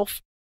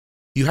yourself.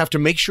 You have to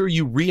make sure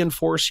you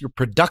reinforce your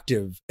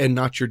productive and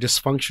not your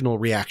dysfunctional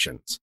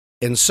reactions.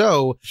 And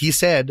so he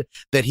said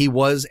that he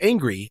was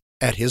angry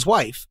at his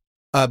wife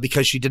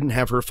because she didn't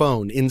have her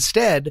phone.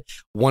 Instead,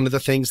 one of the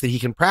things that he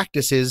can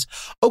practice is,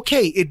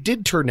 okay, it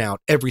did turn out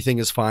everything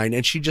is fine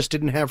and she just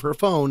didn't have her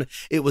phone.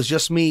 It was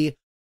just me.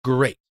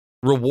 Great.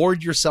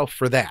 Reward yourself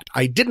for that.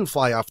 I didn't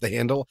fly off the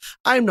handle.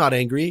 I'm not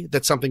angry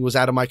that something was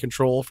out of my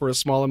control for a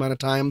small amount of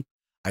time.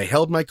 I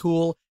held my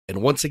cool.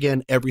 And once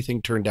again,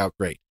 everything turned out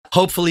great.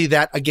 Hopefully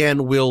that,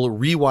 again, will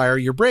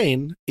rewire your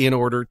brain in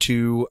order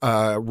to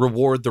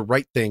reward the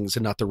right things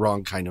and not the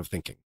wrong kind of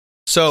thinking.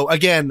 So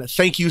again,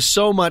 thank you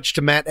so much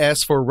to Matt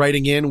S. for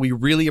writing in. We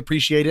really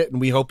appreciate it.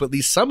 And we hope at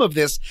least some of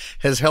this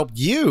has helped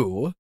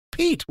you.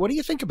 Pete, what do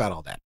you think about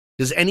all that?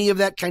 Is any of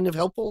that kind of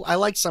helpful? I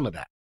like some of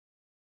that.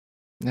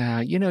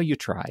 You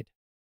tried.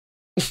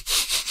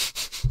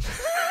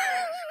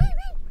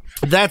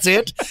 That's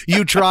it?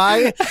 You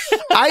try?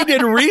 I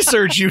did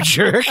research, you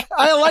jerk.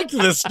 I liked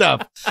this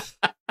stuff.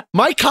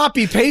 My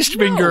copy-paste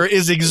finger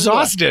is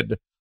exhausted.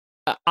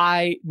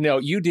 No,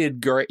 you did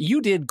great.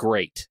 You did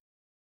great.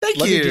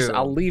 Thank you.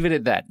 I'll leave it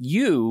at that.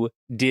 You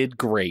did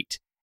great.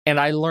 And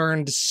I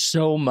learned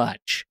so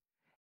much.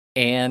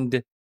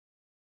 And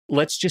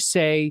let's just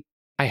say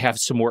I have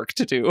some work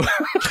to do.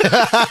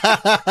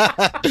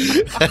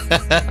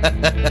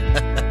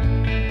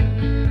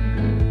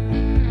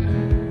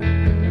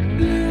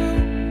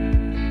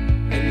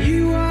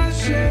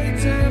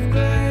 Shades of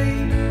gray,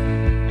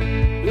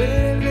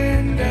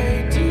 living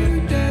day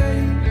to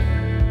day.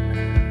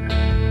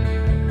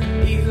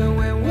 Even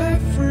when we're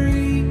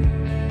free,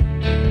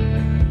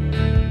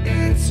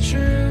 it's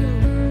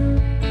true.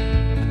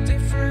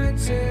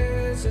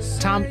 Differences.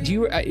 Tom,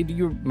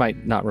 you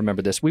might not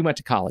remember this. We went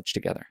to college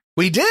together.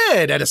 We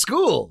did, at a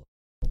school.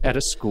 at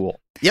a school.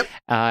 Yep.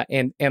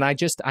 And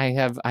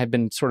I've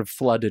been sort of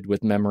flooded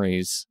with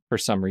memories for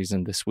some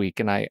reason this week.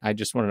 And I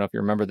just want to know if you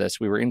remember this.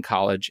 We were in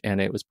college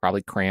and it was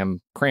probably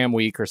cram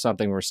week or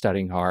something. We were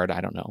studying hard.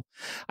 I don't know.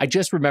 I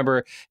just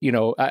remember,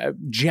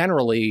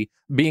 generally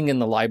being in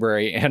the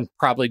library and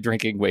probably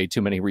drinking way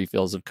too many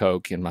refills of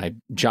Coke in my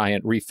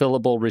giant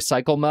refillable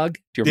recycle mug.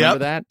 Do you remember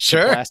that?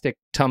 Sure. The plastic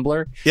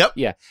tumbler. Yep.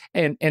 Yeah.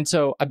 And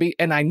so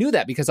I knew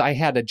that because I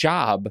had a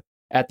job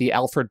at the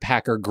Alfred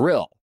Packer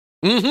Grill.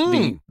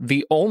 Mm-hmm.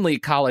 The only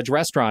college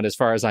restaurant, as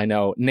far as I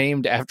know,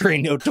 named after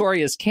a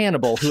notorious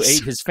cannibal who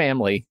ate his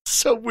family.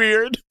 So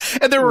weird.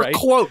 And there were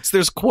quotes.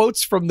 There's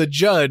quotes from the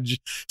judge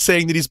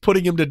saying that he's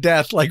putting him to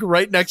death, like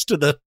right next to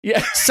the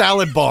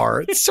salad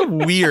bar. It's so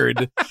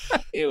weird.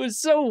 It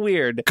was so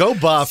weird. Go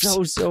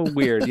Buffs. So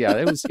weird.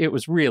 Yeah, it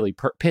was really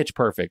pitch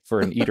perfect for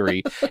an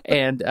eatery.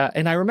 And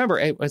I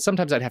remember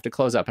sometimes I'd have to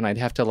close up and I'd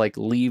have to like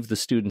leave the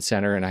student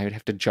center and I would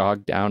have to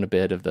jog down a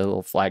bit of the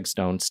little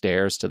flagstone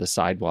stairs to the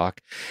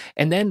sidewalk.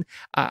 And then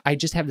I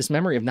just have this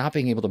memory of not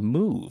being able to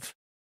move.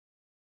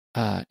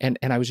 And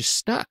I was just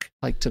stuck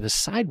like to the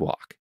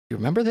sidewalk. You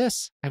remember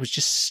this? I was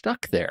just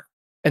stuck there.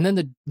 And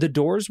then the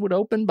doors would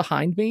open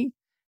behind me.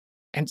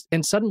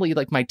 And suddenly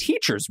like my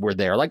teachers were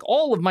there, like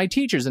all of my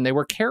teachers, and they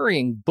were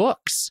carrying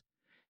books.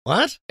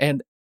 What?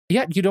 And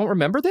yeah, you don't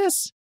remember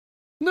this?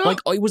 No. Like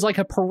it was like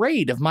a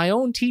parade of my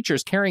own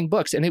teachers carrying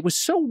books. And it was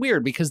so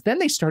weird because then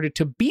they started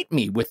to beat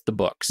me with the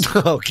books.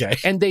 Okay.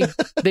 And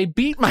they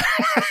beat my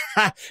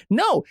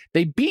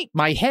they beat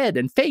my head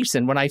and face.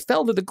 And when I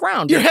fell to the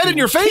ground, your head and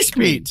your face,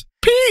 Pete.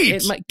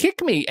 It might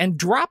kick me and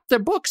drop the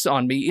books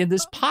on me in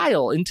this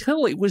pile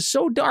until it was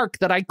so dark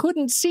that I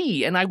couldn't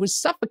see. And I was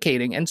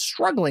suffocating and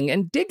struggling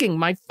and digging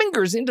my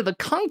fingers into the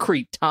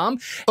concrete, Tom.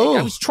 Oh.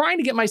 I was trying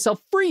to get myself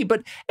free.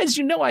 But as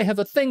you know, I have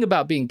a thing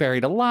about being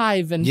buried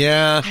alive. And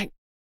yeah.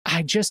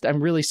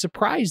 I'm really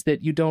surprised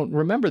that you don't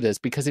remember this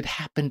because it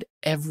happened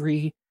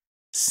every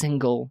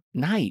single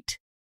night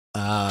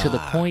to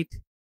the point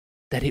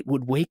that it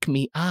would wake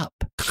me up.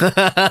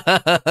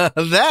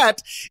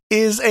 That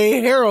is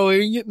a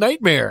harrowing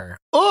nightmare.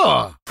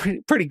 Oh,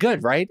 pretty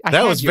good, right?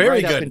 That was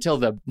very good. Up until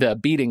the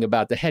beating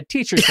about the head.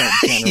 Teachers don't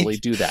generally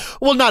do that.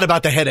 Well, not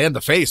about the head and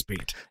the face,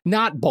 Pete.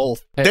 Not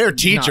both. They're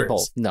teachers. Not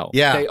both. No.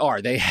 Yeah. They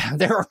are.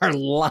 There are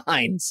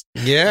lines.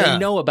 Yeah. They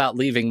know about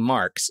leaving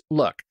marks.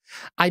 Look,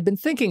 I've been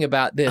thinking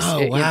about this.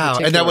 Oh, wow.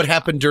 And that would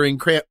happen during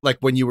like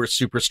when you were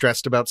super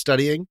stressed about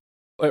studying?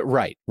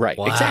 Right.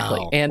 Wow.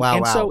 Exactly. And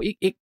so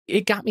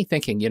it got me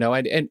thinking,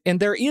 and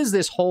there is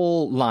this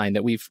whole line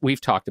that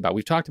we've talked about.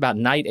 We've talked about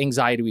night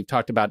anxiety. We've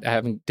talked about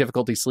having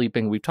difficulty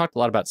sleeping. We've talked a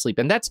lot about sleep,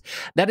 and that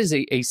is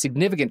a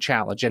significant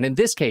challenge. And in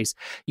this case,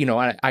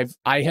 I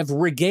have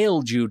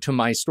regaled you to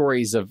my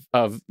stories of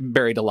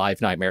buried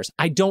alive nightmares.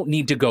 I don't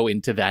need to go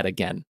into that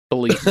again.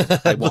 Believe me,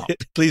 I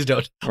won't. Please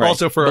don't. Right.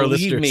 Also for our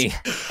Believe listeners. me,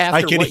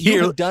 after what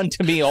you have done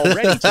to me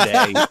already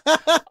today,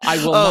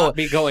 I will not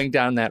be going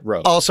down that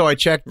road. Also, I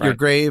checked your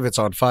grave. It's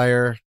on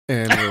fire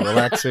and you're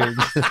relaxing.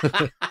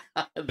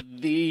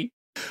 The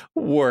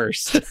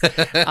worst.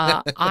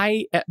 But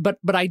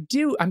I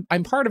do.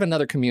 I'm part of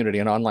another community,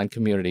 an online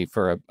community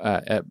for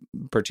a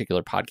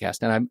particular podcast,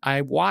 and I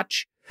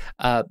watch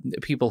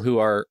people who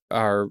are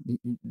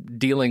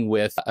dealing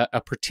with a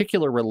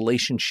particular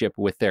relationship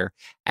with their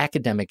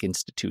academic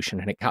institution.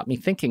 And it got me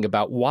thinking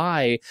about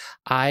why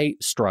I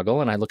struggle.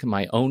 And I look at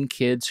my own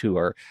kids who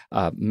are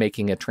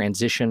making a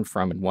transition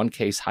from, in one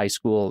case, high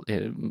school,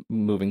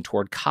 moving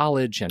toward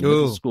college, and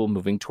middle school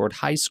moving toward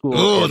high school.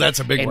 Oh, that's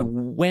a big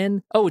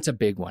one. It's a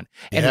big one.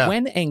 Yeah. And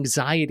when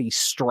anxiety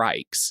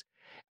strikes,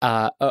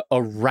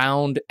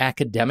 around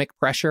academic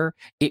pressure,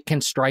 it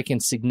can strike in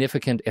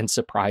significant and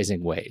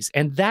surprising ways.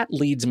 And that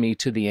leads me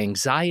to the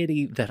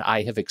anxiety that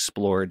I have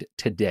explored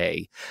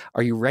today.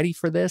 Are you ready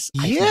for this?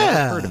 Yeah. I think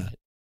I've heard of it.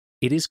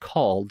 It is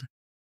called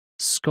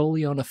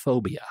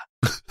scolionophobia,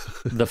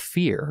 the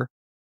fear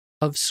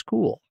of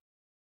school.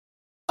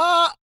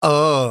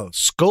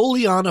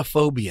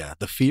 Scolionophobia,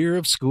 the fear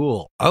of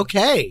school.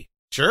 Okay.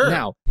 Sure.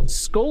 Now,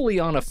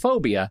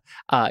 scolionophobia,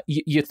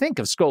 you think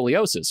of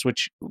scoliosis,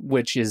 which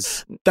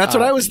is... That's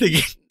what I was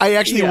thinking. I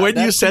actually, when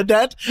you said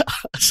that,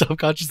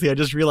 subconsciously, I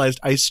just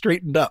realized I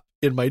straightened up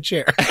in my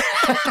chair.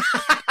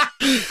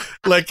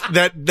 Like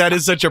that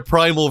is such a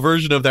primal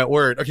version of that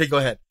word. Okay, go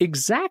ahead.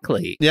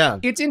 Exactly. Yeah.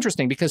 It's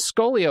interesting because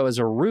scolio as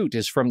a root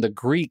is from the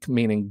Greek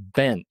meaning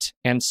bent.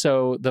 And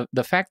so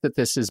the fact that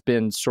this has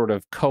been sort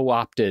of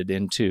co-opted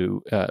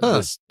into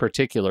this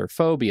particular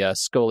phobia,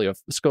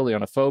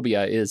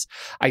 scolionophobia, is,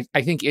 I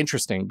think,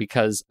 interesting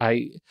because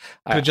Could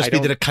it just be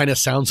that it kind of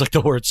sounds like the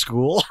word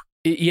school?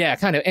 Yeah,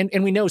 kind of.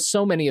 And we know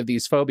so many of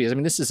these phobias. I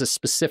mean, this is a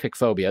specific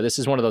phobia. This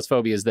is one of those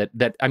phobias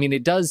that I mean,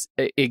 it does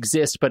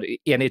exist,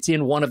 and it's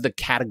in one of the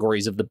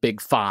categories of the big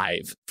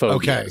five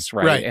phobias,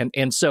 okay, right?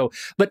 And so,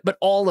 but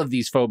all of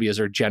these phobias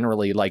are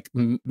generally like,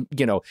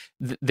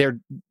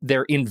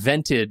 they're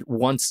invented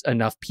once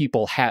enough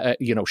people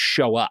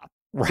show up.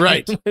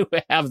 Right. who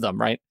have them,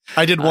 right?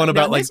 I did one now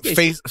about in like this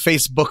case-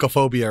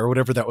 Facebookophobia or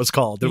whatever that was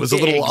called. It was a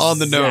little on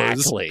the nose.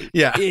 Exactly.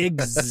 Yeah.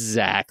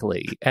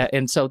 Exactly.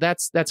 And so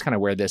that's kind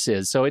of where this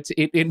is. So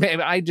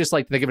I just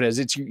like to think of it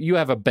as you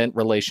have a bent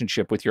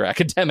relationship with your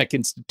academic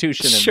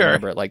institution and Sure.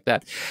 remember it like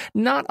that.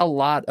 Not a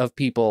lot of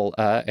people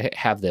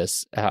have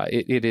this.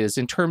 It is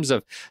in terms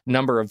of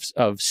number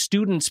of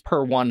students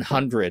per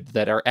 100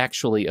 that are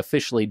actually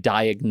officially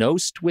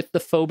diagnosed with the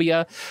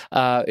phobia.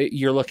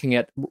 You're looking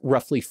at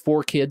roughly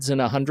 4 kids in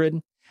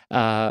 100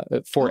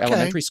 for Okay.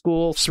 elementary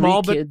school.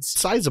 Small, 3 but kids.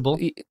 sizable.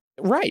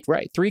 Right.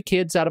 3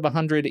 kids out of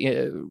 100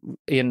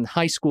 in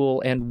high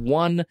school and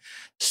 1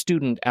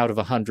 student out of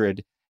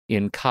 100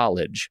 in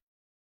college.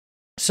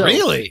 So,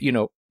 Really?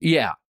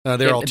 Yeah.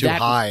 They're all too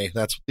high.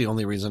 That's the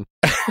only reason.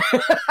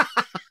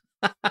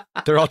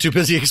 They're all too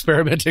busy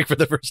experimenting for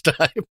the first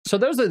time. So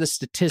those are the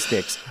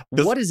statistics.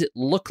 What does it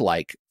look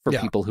like for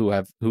people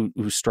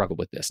who struggle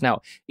with this?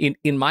 Now,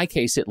 in my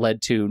case, it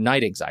led to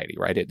night anxiety,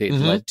 right? It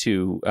led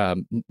to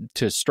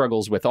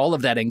struggles with all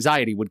of that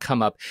anxiety would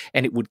come up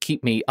and it would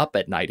keep me up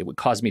at night. It would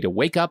cause me to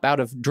wake up out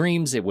of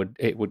dreams. It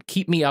would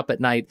keep me up at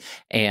night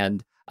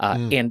and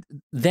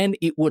then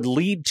it would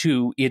lead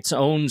to its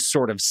own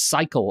sort of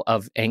cycle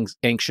of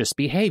anxious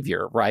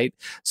behavior, right?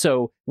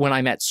 So when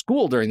I'm at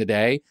school during the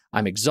day,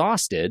 I'm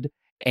exhausted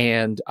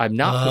and I'm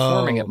not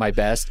performing at my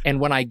best.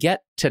 And when I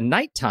get to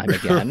nighttime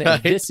again,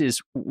 and this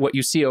is what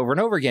you see over and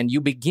over again,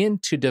 you begin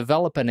to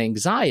develop an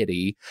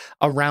anxiety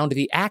around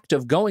the act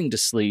of going to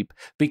sleep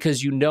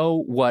because you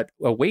know what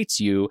awaits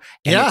you.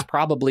 And it's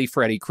probably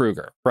Freddy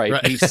Krueger,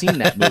 right? You've seen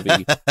that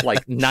movie,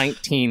 like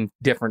 19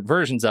 different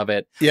versions of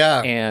it.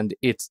 Yeah. And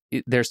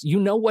there's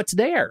what's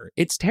there.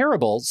 It's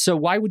terrible. So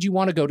why would you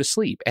want to go to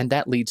sleep? And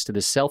that leads to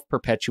the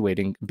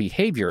self-perpetuating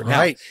behavior.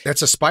 Right. Now,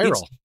 that's a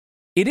spiral.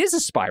 It is a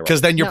spiral. Because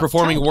then you're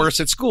performing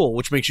worse at school,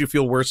 which makes you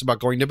feel worse about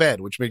going to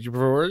bed, which makes you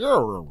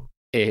prefer.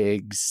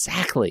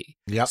 Exactly.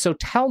 Yep. So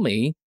tell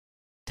me,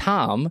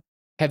 Tom,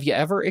 have you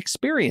ever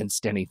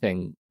experienced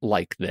anything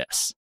like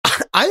this?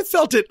 I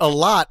felt it a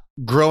lot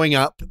growing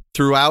up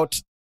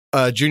throughout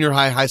junior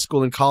high, high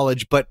school, and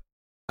college, but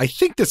I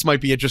think this might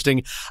be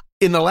interesting.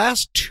 In the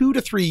last 2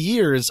 to 3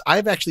 years,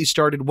 I've actually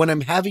started, when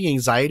I'm having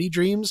anxiety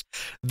dreams,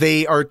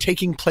 they are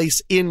taking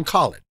place in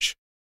college.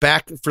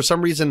 Back, for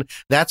some reason,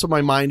 that's what my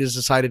mind has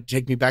decided to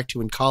take me back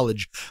to in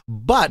college.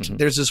 But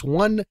there's this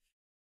one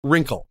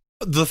wrinkle.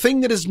 The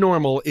thing that is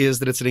normal is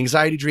that it's an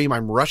anxiety dream.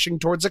 I'm rushing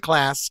towards a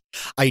class.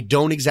 I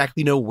don't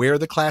exactly know where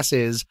the class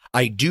is.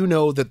 I do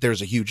know that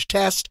there's a huge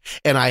test,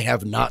 and I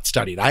have not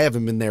studied. I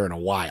haven't been there in a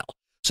while.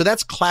 So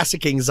that's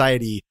classic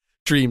anxiety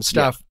dream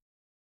stuff. Yeah.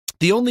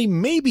 The only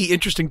maybe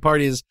interesting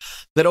part is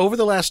that over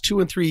the last 2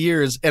 and 3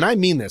 years, and I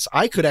mean this,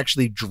 I could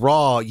actually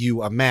draw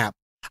you a map.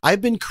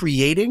 I've been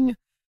creating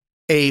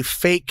a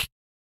fake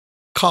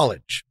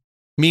college,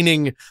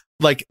 meaning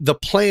like the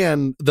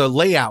plan, the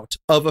layout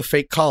of a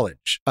fake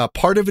college.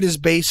 Part of it is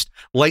based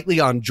lightly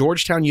on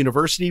Georgetown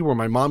University, where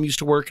my mom used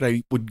to work, and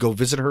I would go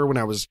visit her when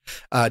I was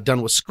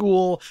done with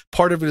school.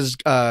 Part of it is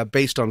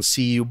based on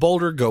CU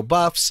Boulder, go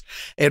Buffs.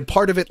 And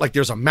part of it, like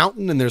there's a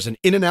mountain and there's an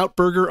In-N-Out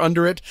burger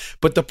under it.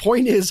 But the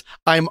point is,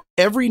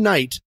 every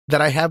night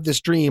that I have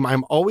this dream,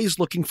 I'm always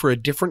looking for a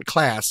different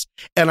class,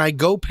 and I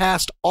go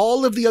past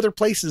all of the other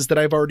places that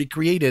I've already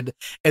created,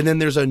 and then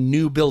there's a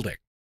new building.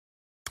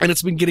 And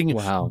it's been getting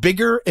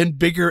bigger and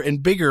bigger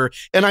and bigger.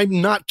 And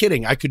I'm not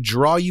kidding. I could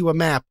draw you a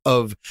map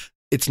of,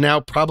 it's now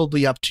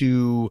probably up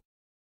to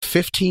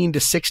 15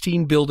 to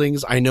 16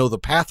 buildings. I know the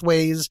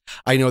pathways.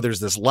 I know there's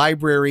this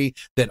library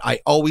that I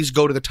always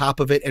go to the top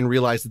of it and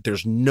realize that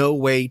there's no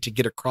way to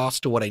get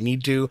across to what I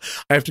need to.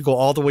 I have to go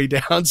all the way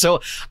down. So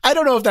I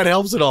don't know if that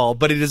helps at all,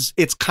 but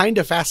it's kind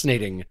of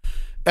fascinating.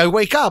 I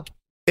wake up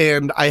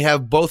and I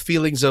have both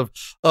feelings of,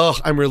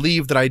 I'm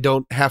relieved that I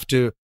don't have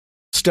to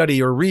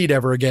study or read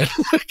ever again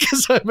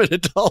because I'm an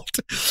adult.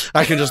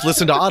 I can just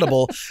listen to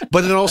Audible.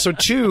 But then also,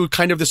 too,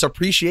 kind of this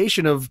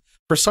appreciation of,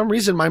 for some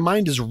reason, my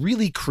mind is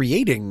really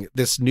creating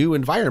this new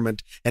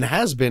environment and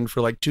has been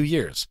for like 2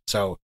 years.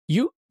 So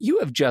you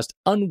have just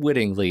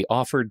unwittingly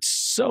offered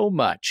so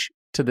much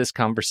to this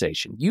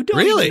conversation. You don't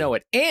really even know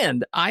it.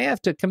 And I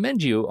have to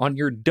commend you on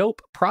your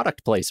dope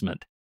product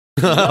placement.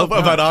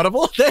 About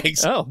Audible?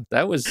 Thanks. Oh,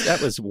 that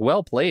was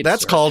well played.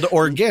 That's called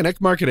organic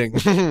marketing.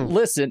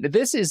 Listen,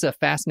 this is a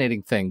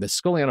fascinating thing, the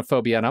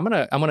scolionophobia, and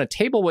I'm gonna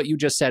table what you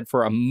just said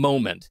for a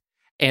moment,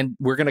 and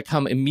we're gonna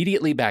come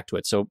immediately back to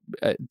it. So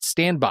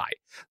stand by.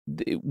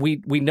 We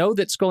know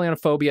that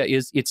scolionophobia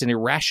it's an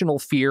irrational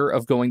fear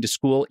of going to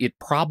school. It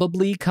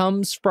probably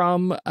comes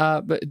from,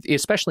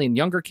 especially in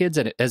younger kids,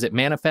 and as it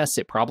manifests,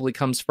 it probably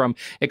comes from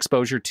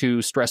exposure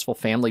to stressful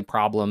family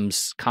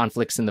problems,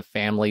 conflicts in the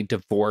family,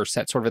 divorce,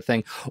 that sort of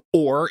thing.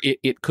 Or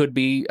it could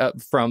be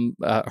from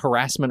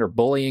harassment or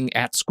bullying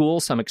at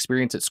school, some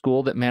experience at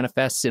school that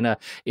manifests in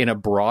a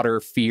broader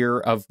fear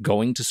of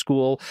going to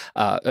school,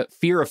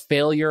 fear of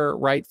failure,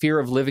 right? Fear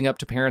of living up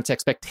to parents'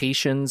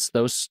 expectations,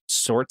 those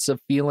sorts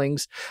of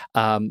feelings,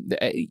 and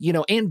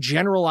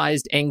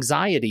generalized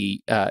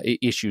anxiety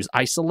issues,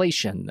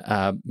 isolation,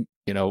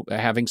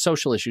 having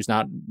social issues,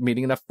 not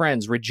meeting enough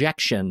friends,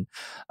 rejection,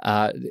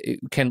 it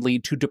can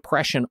lead to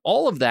depression.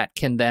 All of that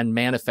can then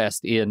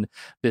manifest in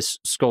this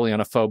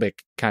scolionophobic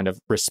kind of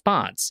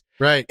response.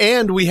 Right.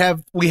 And we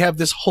have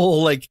this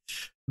whole, like,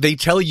 they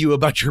tell you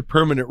about your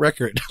permanent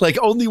record. Like,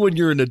 only when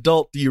you're an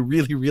adult do you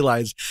really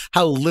realize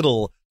how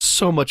little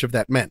so much of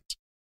that meant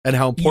and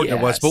how important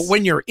it was. But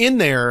when you're in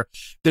there,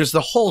 there's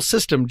the whole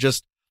system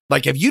just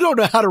like, if you don't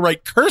know how to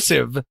write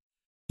cursive,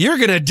 you're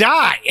going to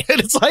die. And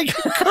it's like,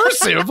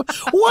 cursive?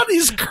 What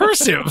is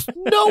cursive?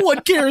 No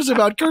one cares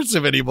about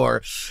cursive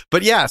anymore.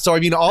 But yeah, so I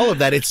mean, all of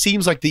that, it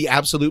seems like the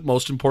absolute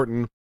most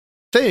important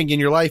thing in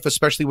your life,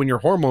 especially when your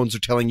hormones are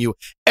telling you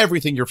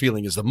everything you're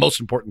feeling is the most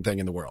important thing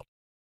in the world.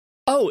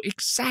 Oh,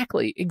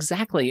 exactly.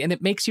 And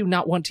it makes you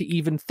not want to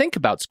even think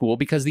about school,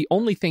 because the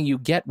only thing you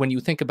get when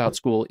you think about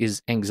school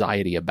is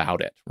anxiety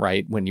about it,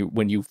 right? And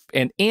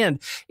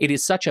it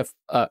is such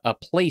a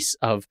place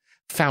of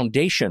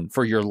foundation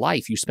for your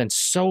life. You spend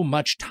so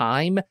much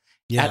time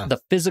at the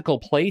physical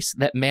place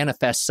that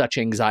manifests such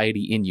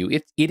anxiety in you.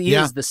 It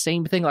is the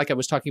same thing like I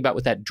was talking about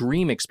with that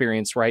dream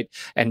experience, right?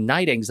 And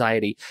night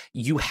anxiety.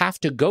 You have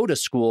to go to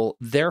school,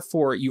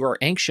 therefore you are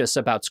anxious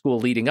about school,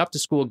 leading up to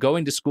school,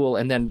 going to school,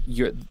 and then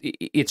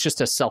it's just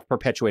a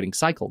self-perpetuating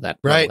cycle, that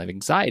level of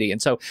anxiety. And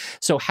so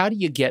how do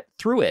you get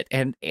through it?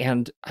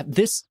 And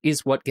this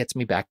is what gets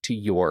me back to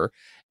your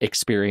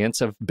experience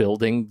of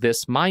building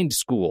this mind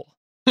school.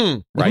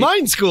 Right?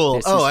 Mind school.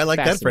 I like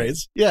that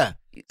phrase. Yeah.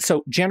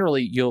 So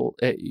generally, you'll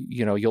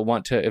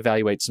want to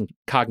evaluate some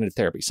cognitive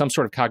therapy, some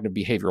sort of cognitive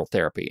behavioral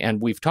therapy.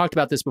 And we've talked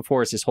about this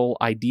before. It's this whole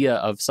idea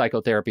of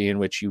psychotherapy in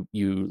which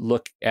you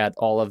look at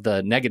all of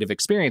the negative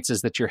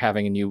experiences that you're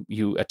having, and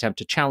you attempt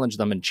to challenge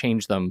them and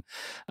change them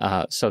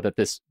so that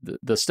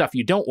the stuff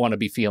you don't want to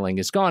be feeling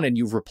is gone, and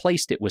you've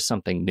replaced it with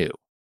something new,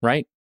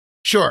 right?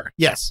 Sure.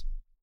 Yes.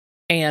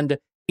 And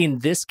in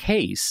this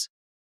case,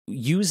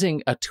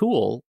 using a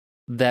tool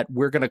that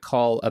we're going to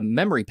call a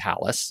memory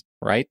palace,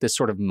 right? This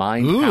sort of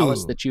mind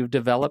palace that you've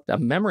developed, a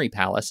memory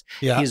palace,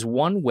 is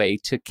one way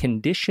to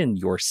condition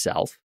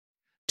yourself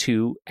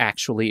to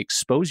actually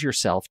expose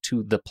yourself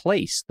to the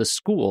place, the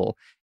school,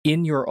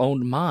 in your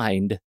own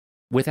mind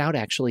without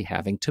actually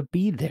having to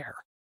be there.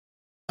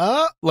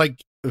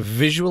 Like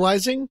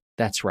visualizing?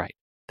 That's right.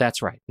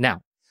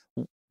 Now,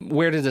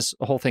 where did this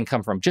whole thing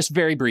come from? Just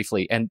very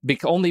briefly, and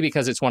only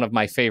because it's one of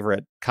my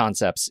favorite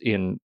concepts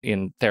in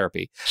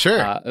therapy.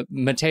 Sure.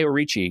 Matteo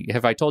Ricci.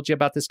 Have I told you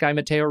about this guy,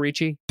 Matteo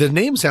Ricci? The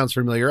name sounds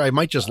familiar. I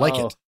might just like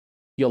it.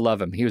 You'll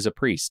love him. He was a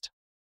priest.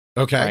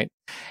 Okay. Right?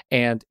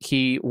 And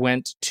he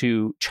went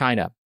to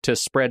China to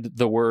spread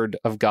the word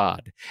of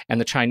God. And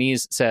the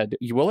Chinese said,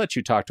 we'll let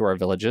you talk to our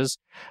villages,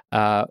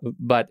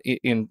 but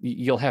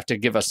you'll have to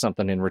give us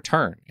something in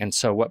return. And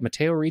so what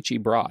Matteo Ricci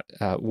brought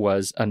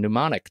was a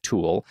mnemonic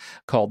tool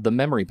called the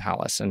Memory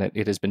Palace. And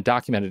it has been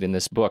documented in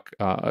this book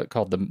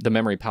called the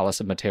Memory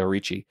Palace of Matteo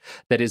Ricci.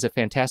 That is a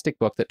fantastic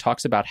book that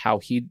talks about how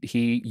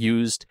he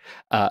used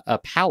a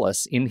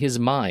palace in his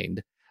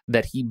mind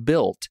that he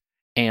built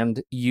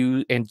and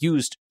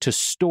used to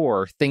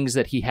store things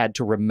that he had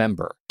to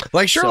remember.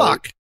 Like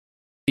Sherlock.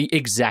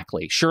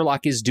 Exactly.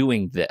 Sherlock is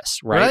doing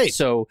this, right?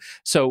 So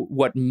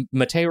what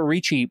Matteo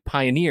Ricci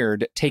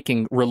pioneered,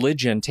 taking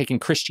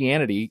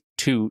Christianity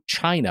to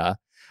China,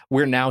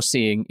 we're now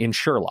seeing in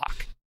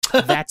Sherlock.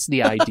 That's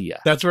the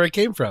idea. That's where it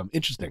came from.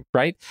 Interesting.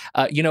 Right?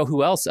 You know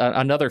who else?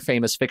 Another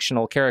famous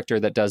fictional character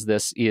that does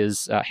this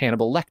is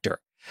Hannibal Lecter.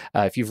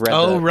 If you've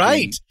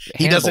read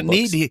he doesn't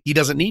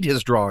need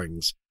his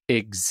drawings.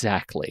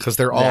 Exactly. Because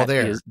they're all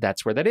there.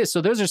 That's where that is. So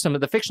those are some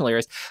of the fictional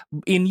areas.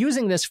 In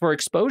using this for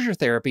exposure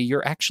therapy,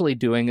 you're actually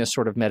doing a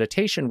sort of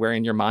meditation where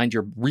in your mind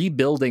you're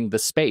rebuilding the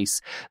space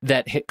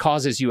that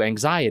causes you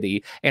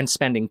anxiety and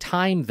spending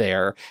time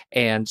there.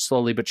 And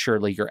slowly but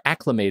surely you're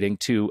acclimating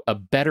to a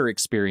better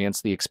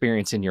experience, the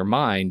experience in your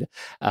mind,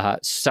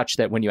 such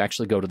that when you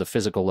actually go to the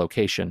physical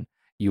location,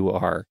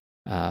 you're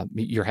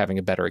having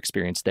a better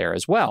experience there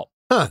as well.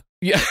 Huh.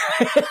 Yeah.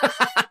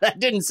 That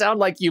didn't sound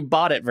like you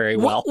bought it very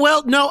well.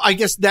 Well, no, I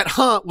guess that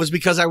was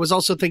because I was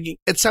also thinking,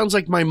 it sounds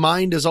like my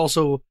mind is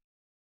also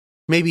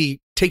maybe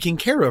taking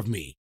care of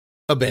me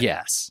a bit.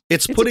 Yes.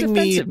 It's putting a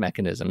defensive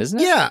mechanism, isn't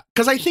it? Yeah,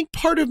 because I think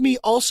part of me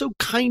also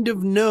kind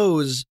of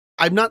knows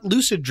I'm not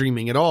lucid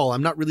dreaming at all.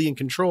 I'm not really in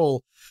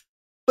control.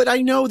 But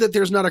I know that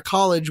there's not a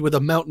college with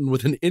a mountain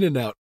with an in and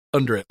out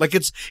under it. Like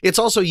it's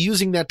also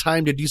using that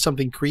time to do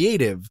something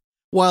creative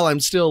while I'm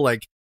still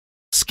like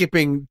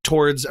skipping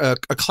towards a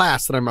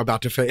class that I'm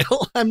about to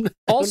fail.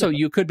 Also,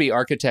 you could be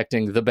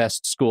architecting the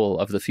best school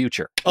of the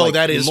future. Oh, like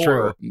that is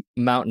true.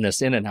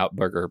 Mountainous In-N-Out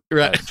burger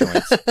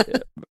joints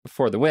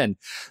for the win.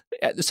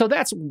 So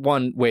that's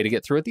one way to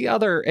get through it. The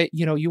other,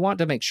 you want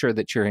to make sure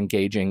that you're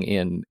engaging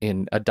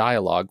in a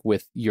dialogue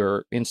with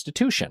your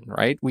institution,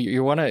 right?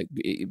 You want to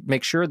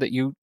make sure that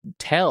you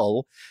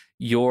tell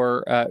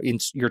your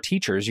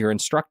teachers, your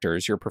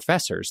instructors, your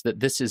professors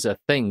that this is a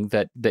thing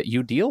that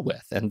you deal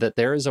with, and that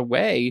there is a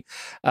way,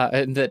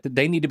 and that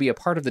they need to be a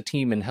part of the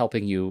team in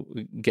helping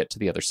you get to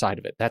the other side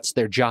of it. That's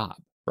their job,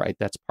 right?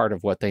 That's part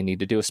of what they need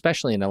to do,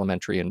 especially in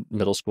elementary and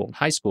middle school and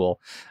high school.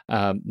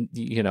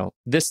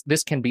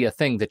 This can be a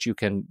thing that you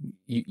can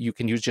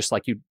use, just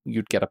like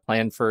you'd get a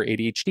plan for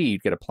ADHD,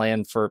 you'd get a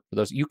plan for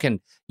those. You can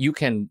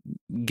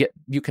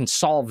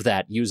solve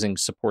that using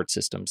support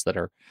systems that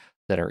are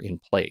in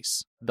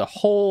place. The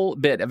whole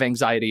bit of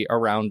anxiety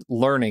around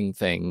learning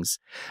things,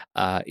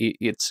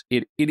 it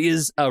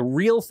is a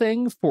real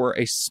thing for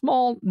a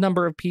small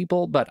number of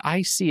people, but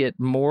I see it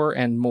more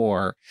and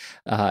more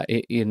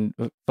in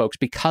folks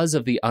because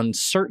of the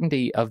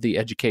uncertainty of the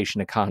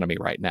education economy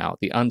right now,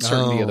 the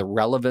uncertainty of the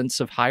relevance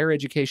of higher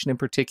education in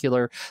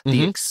particular,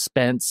 the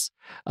expense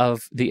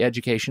of the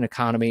education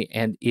economy,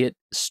 and it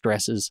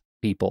stresses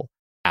people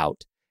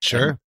out.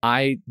 Sure. And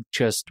I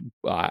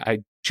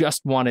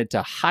just wanted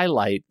to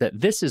highlight that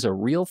this is a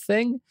real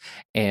thing.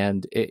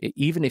 And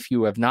even if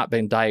you have not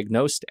been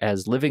diagnosed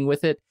as living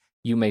with it,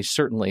 you may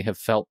certainly have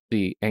felt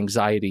the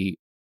anxiety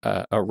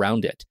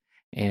around it.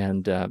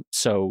 And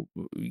so,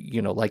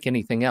 like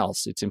anything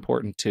else, it's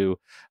important to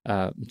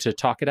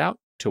talk it out,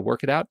 to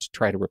work it out, to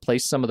try to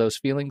replace some of those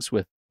feelings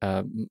with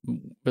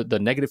the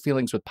negative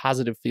feelings with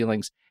positive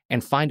feelings,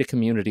 and find a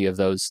community of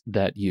those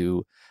that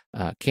you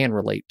can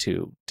relate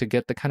to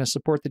get the kind of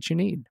support that you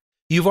need.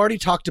 You've already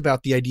talked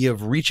about the idea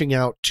of reaching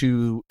out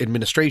to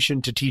administration,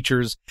 to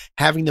teachers,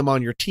 having them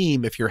on your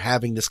team if you're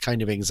having this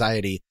kind of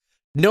anxiety.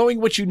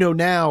 Knowing what you know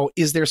now,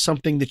 is there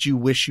something that you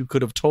wish you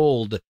could have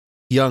told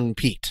young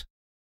Pete?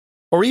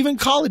 Or even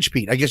college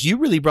Pete? I guess you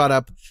really brought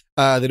up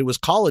that it was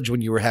college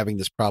when you were having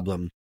this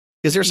problem.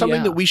 Is there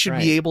something that we should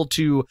be able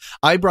to...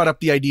 I brought up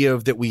the idea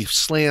of that we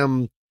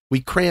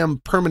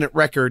cram permanent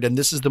record, and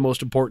this is the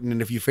most important,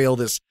 and if you fail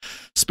this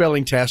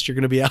spelling test, you're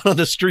going to be out on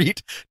the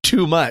street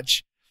too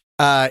much.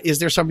 Is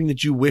there something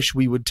that you wish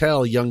we would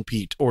tell young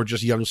Pete, or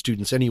just young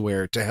students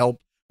anywhere, to help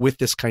with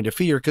this kind of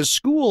fear? Because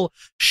school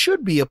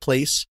should be a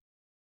place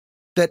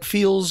that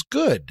feels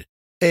good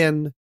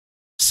and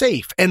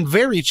safe and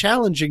very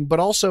challenging, but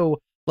also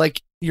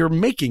like you're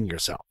making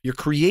yourself, you're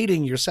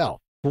creating yourself.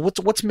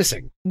 What's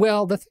missing?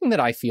 Well, the thing that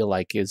I feel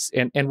like is,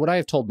 and what I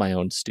have told my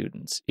own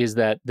students is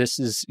that this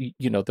is,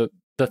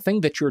 the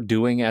thing that you're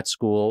doing at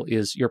school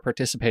is you're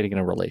participating in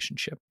a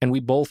relationship, and we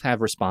both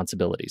have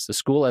responsibilities. The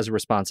school has a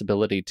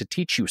responsibility to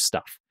teach you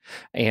stuff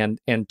and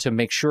to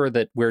make sure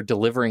that we're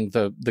delivering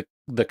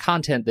the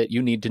content that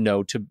you need to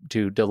know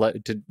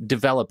to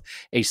develop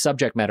a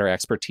subject matter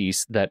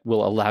expertise that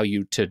will allow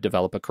you to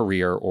develop a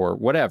career or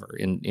whatever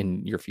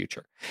in your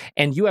future.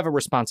 And you have a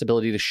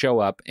responsibility to show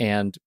up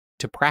and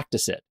to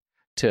practice it,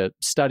 to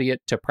study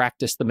it, to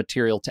practice the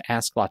material, to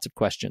ask lots of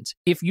questions.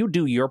 If you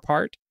do your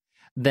part,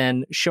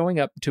 then showing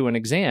up to an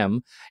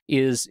exam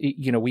is,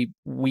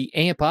 we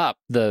amp up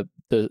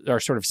our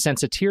sort of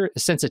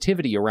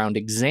sensitivity around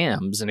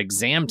exams and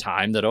exam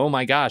time, that, oh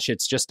my gosh,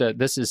 it's just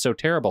this is so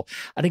terrible.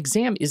 An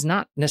exam is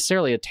not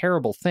necessarily a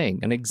terrible thing.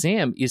 An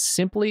exam is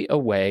simply a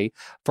way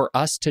for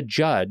us to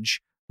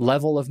judge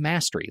level of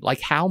mastery.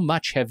 Like, how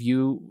much have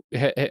you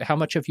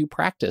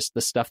practiced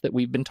the stuff that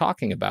we've been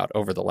talking about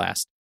over the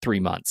last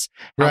 3 months?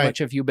 How much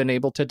have you been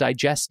able to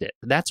digest it?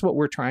 That's what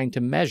we're trying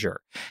to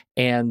measure.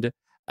 And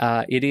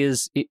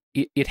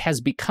it has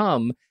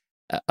become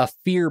a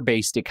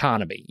fear-based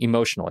economy,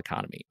 emotional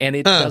economy, and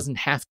it doesn't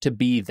have to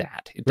be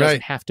that. It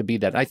doesn't have to be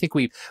that. I think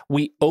we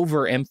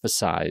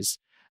overemphasize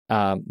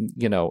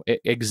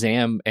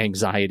exam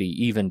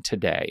anxiety even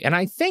today, and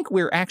I think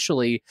we're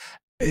actually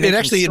it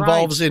actually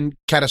involves in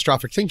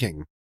catastrophic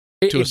thinking.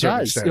 To a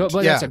certain extent.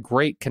 But that's a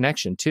great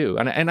connection too,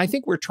 and I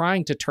think we're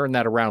trying to turn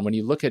that around. When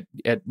you look at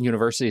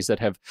universities that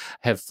have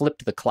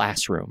flipped the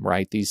classroom,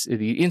 right?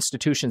 The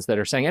institutions that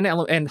are saying,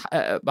 and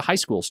high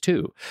schools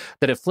too,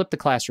 that have flipped the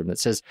classroom, that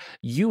says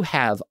you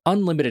have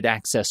unlimited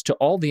access to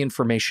all the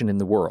information in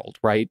the world,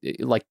 right?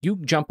 Like, you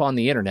jump on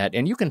the internet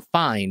and you can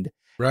find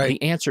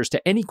the answers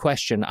to any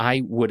question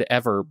I would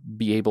ever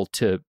be able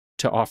to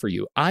offer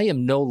you. I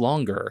am no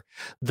longer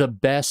the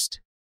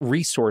best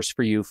resource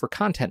for you for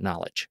content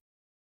knowledge.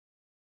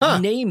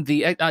 Name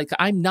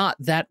I'm not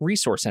that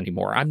resource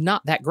anymore. I'm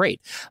not that great.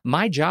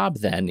 My job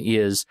then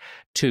is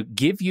to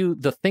give you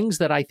the things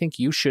that I think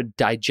you should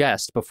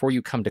digest before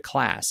you come to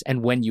class.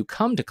 And when you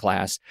come to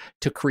class,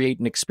 to create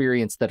an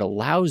experience that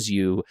allows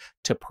you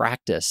to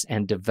practice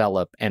and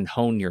develop and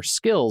hone your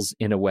skills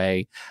in a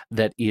way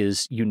that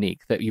is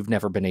unique, that you've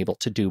never been able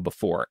to do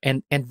before.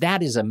 And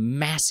that is a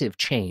massive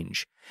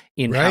change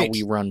in how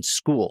we run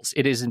schools.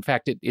 It is, in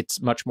fact, it's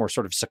much more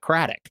sort of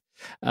Socratic.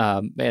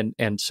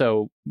 And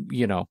so,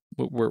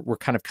 we're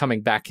kind of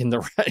coming back in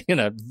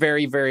a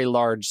very, very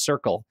large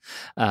circle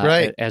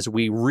as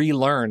we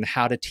relearn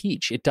how to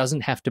teach. It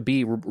doesn't have to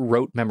be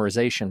rote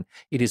memorization.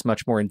 It is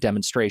much more in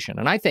demonstration.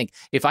 And I think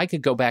if I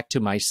could go back to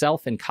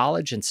myself in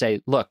college and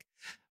say, look,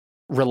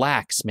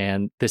 relax,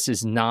 man, this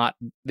is not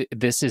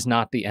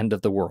the end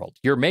of the world.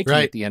 You're making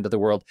it the end of the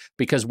world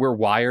because we're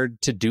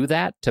wired to do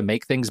that, to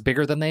make things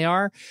bigger than they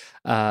are,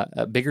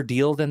 a bigger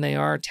deal than they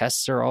are.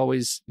 Tests are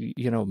always,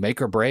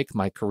 make or break.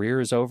 My career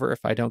is over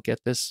if I don't get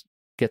this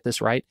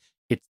right.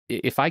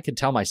 If I could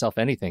tell myself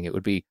anything, it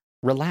would be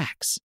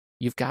relax.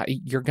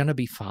 you're going to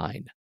be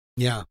fine.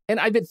 Yeah. And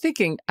I've been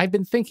thinking,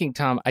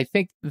 Tom, I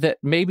think that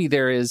maybe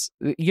there is,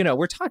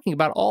 we're talking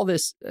about all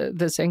this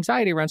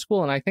anxiety around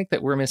school, and I think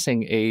that we're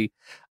missing a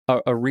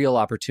real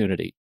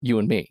opportunity, you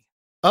and me.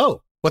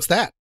 Oh, what's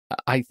that?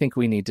 I think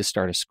we need to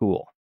start a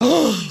school.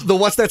 The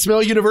What's That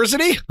Smell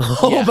University?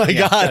 Oh, my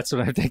God. That's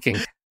what I'm thinking.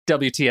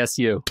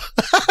 WTSU.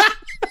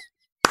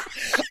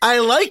 I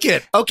like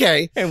it.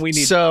 Okay. And we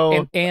need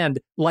and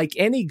like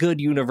any good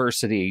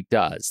university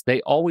does,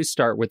 they always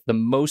start with the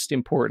most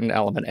important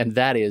element, and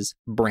that is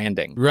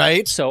branding.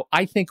 Right. So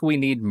I think we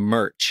need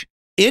merch.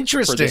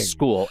 Interesting. For the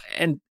school,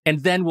 and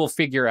then we'll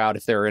figure out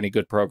if there are any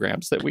good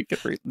programs that we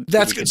could.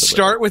 That's good.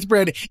 Start with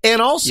branding,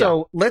 and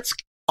also let's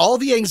all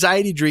the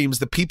anxiety dreams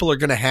that people are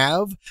going to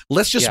have.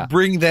 Let's just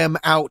bring them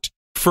out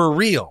for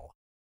real.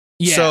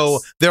 Yes. So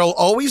there'll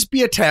always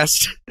be a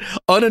test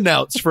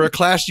unannounced for a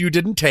class you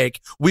didn't take.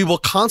 We will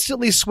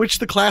constantly switch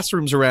the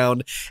classrooms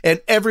around,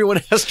 and everyone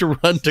has to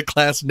run to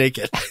class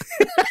naked.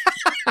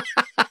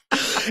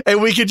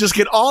 And we could just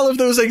get all of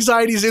those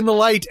anxieties in the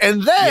light,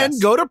 and then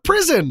go to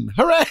prison.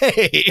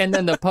 Hooray! And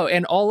then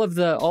and all of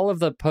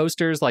the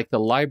posters, like the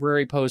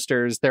library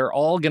posters, they're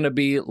all going to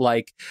be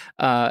like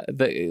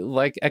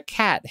like a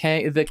cat,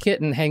 the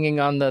kitten hanging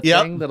on the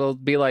thing that'll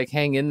be like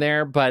hang in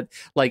there, but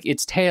like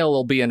its tail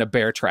will be in a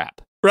bear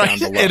trap.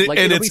 Right, and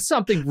it'll be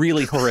something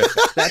really horrific.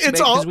 That's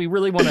because we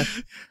really want to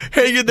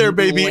hang in there,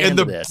 baby, and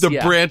the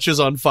branch is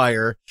on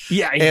fire.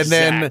 Yeah, exactly. And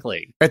then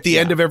at the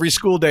end of every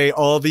school day,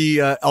 all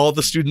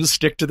the students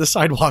stick to the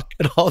sidewalk,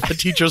 and all the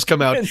teachers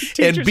come out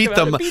and beat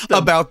them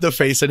about the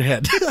face and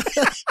head.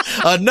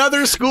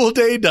 Another school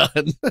day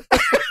done.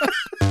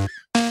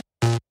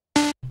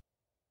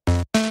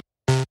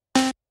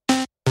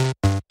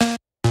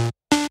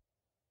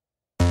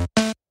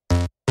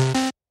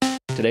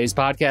 Today's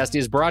podcast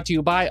is brought to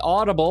you by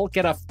Audible.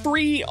 Get a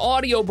free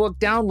audiobook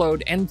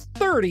download and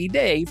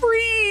 30-day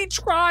free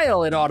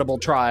trial at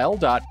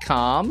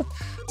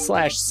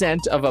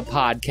audibletrial.com/scent of a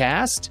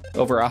podcast.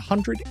 Over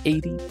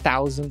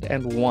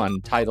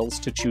 180,001 titles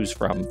to choose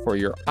from for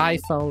your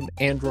iPhone,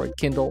 Android,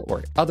 Kindle,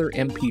 or other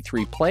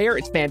MP3 player.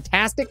 It's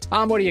fantastic.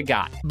 Tom, what do you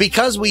got?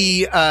 Because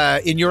we,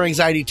 in Your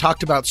Anxiety,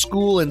 talked about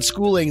school and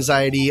school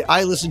anxiety,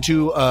 I listened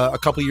to, a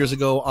couple years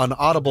ago on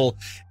Audible,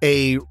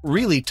 a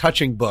really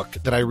touching book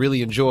that I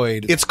really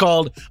enjoyed. It's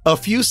called A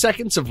Few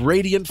Seconds of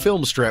Radiant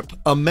Film Strip,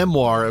 a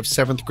memoir of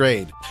 7th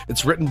grade.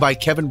 It's written by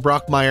Kevin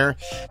Brockmeyer,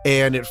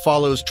 and it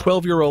follows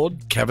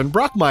 12-year-old Kevin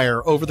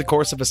Brockmeyer over the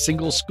course of a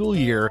single school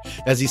year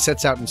as he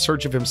sets out in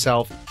search of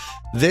himself.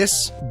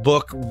 This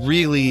book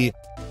really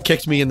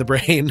kicked me in the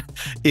brain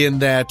in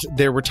that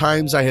there were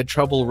times I had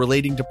trouble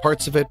relating to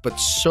parts of it, but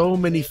so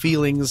many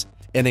feelings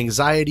and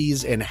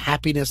anxieties and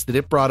happiness that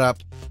it brought up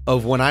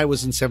of when I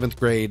was in 7th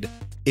grade.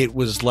 It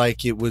was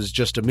like it was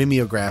just a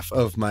mimeograph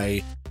of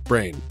my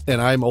brain. And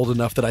I'm old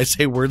enough that I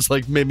say words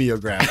like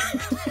mimeograph.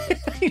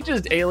 You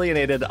just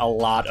alienated a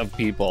lot of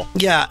people.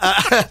 Yeah,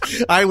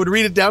 I would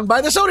read it down by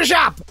the soda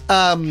shop.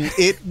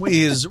 It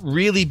is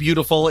really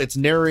beautiful. It's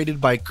narrated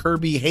by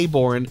Kirby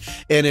Hayborn,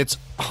 and it's,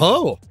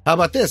 how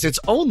about this? It's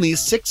only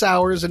 6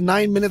 hours and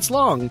 9 minutes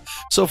long.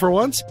 So for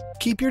once,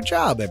 keep your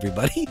job,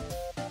 everybody.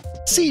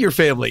 See your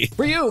family.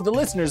 For you, the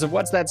listeners of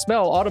What's That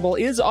Smell, Audible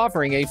is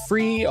offering a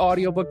free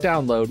audiobook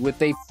download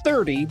with a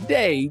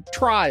 30-day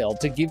trial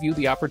to give you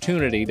the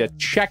opportunity to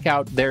check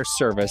out their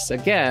service.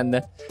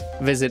 Again,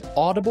 visit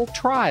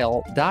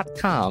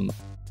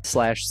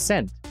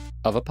audibletrial.com/scent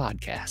of a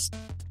podcast.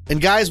 And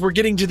guys, we're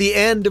getting to the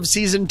end of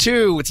season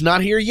 2. It's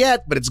not here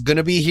yet, but it's going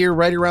to be here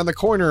right around the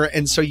corner.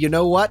 And so you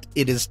know what?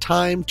 It is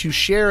time to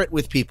share it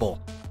with people.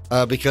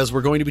 Because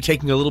we're going to be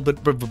taking a little bit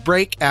of a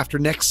break after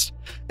next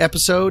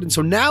episode. And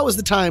so now is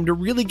the time to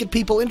really get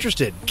people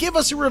interested. Give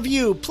us a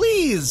review,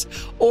 please,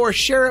 or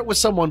share it with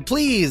someone,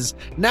 please.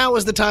 Now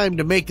is the time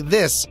to make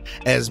this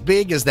as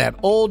big as that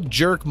old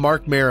jerk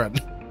Mark Maron.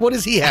 What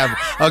does he have?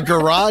 A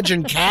garage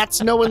and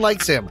cats? No one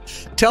likes him.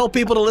 Tell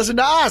people to listen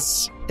to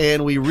us,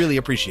 and we really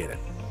appreciate it.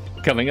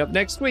 Coming up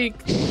next week.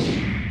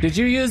 Did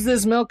you use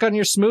this milk on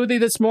your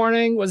smoothie this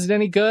morning? Was it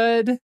any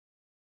good?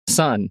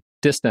 Son,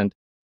 distant.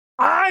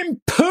 I'm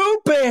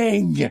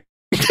pooping!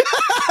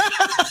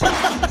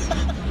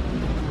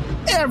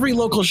 Every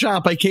local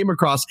shop I came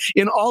across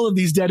in all of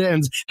these dead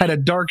ends had a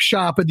dark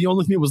shop, and the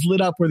only thing that was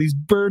lit up were these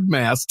bird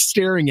masks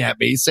staring at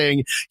me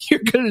saying,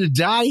 "You're going to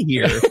die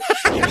here."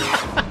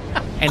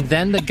 And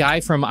then the guy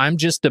from I'm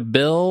Just a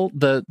Bill,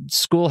 the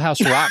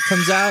Schoolhouse Rock,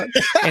 comes out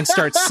and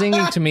starts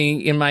singing to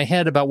me in my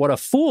head about what a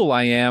fool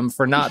I am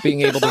for not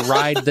being able to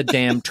ride the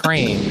damn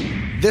train.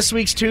 This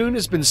week's tune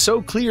has been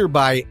So Clear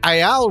by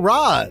Ayal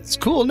Raz.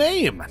 Cool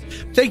name.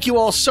 Thank you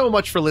all so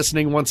much for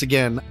listening once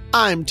again.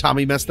 I'm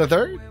Tommy Mess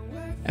III.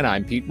 And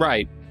I'm Pete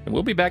Wright. And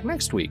we'll be back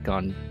next week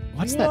on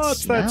What's That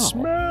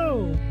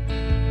Smell?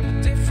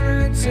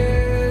 Difference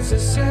is the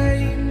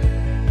same.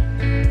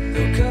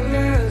 The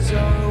colors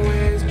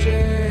always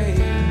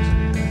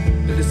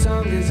change. But the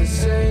song is the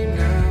same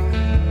now.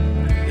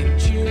 In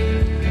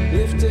June,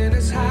 lifting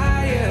us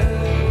higher.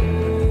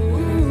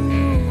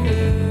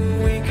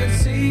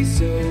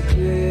 So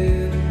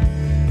clear,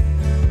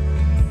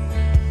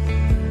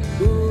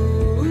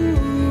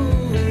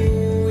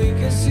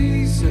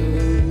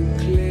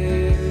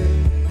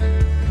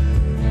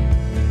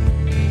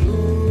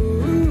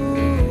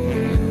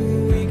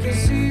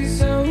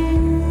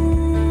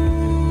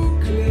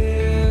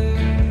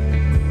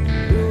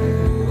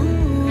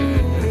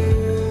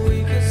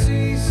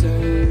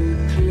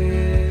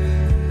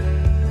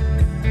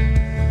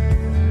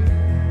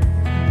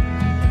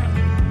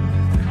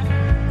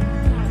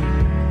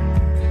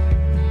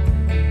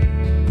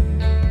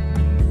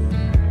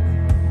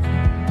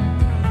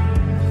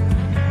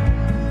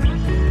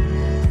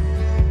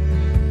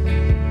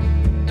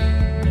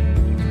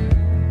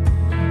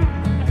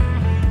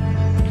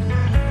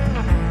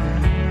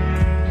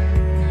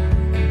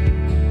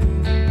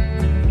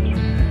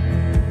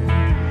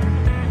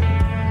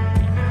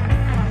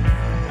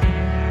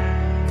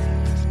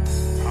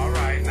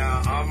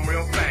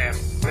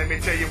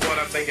 tell you what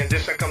I'm thinking,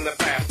 this will come to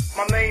pass.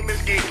 My name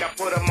is Geek, I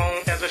put them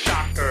on as a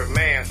shocker.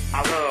 Man,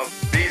 I love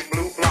these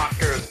blue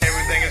blockers.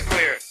 Everything is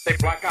clear, they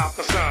block out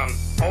the sun.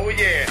 Oh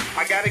yeah,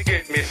 I gotta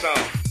get me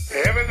some.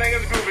 Everything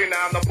is groovy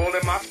now, no bull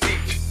in my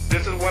speech.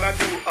 This is what I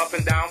do up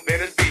and down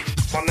Venice Beach.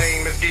 My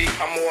name is Geek,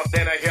 I'm more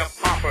than a hip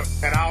hopper,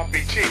 and I'll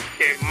be cheap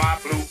in my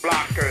blue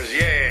blockers,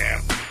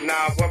 yeah.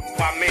 Now what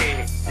I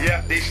mean,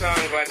 yeah, these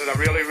sunglasses are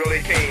really,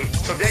 really keen.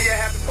 So there you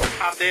have it, folks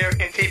out there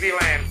in TV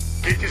land.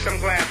 Get you some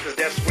glasses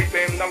that's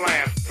sweeping the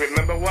land.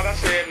 Remember what I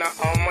said, now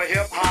I'm a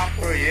hip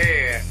hopper,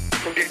 yeah.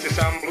 Go get you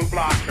some blue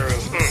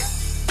blockers.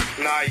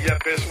 Now,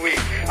 yep, this week.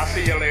 I'll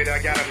see you later.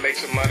 I gotta make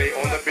some money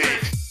on the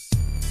beach.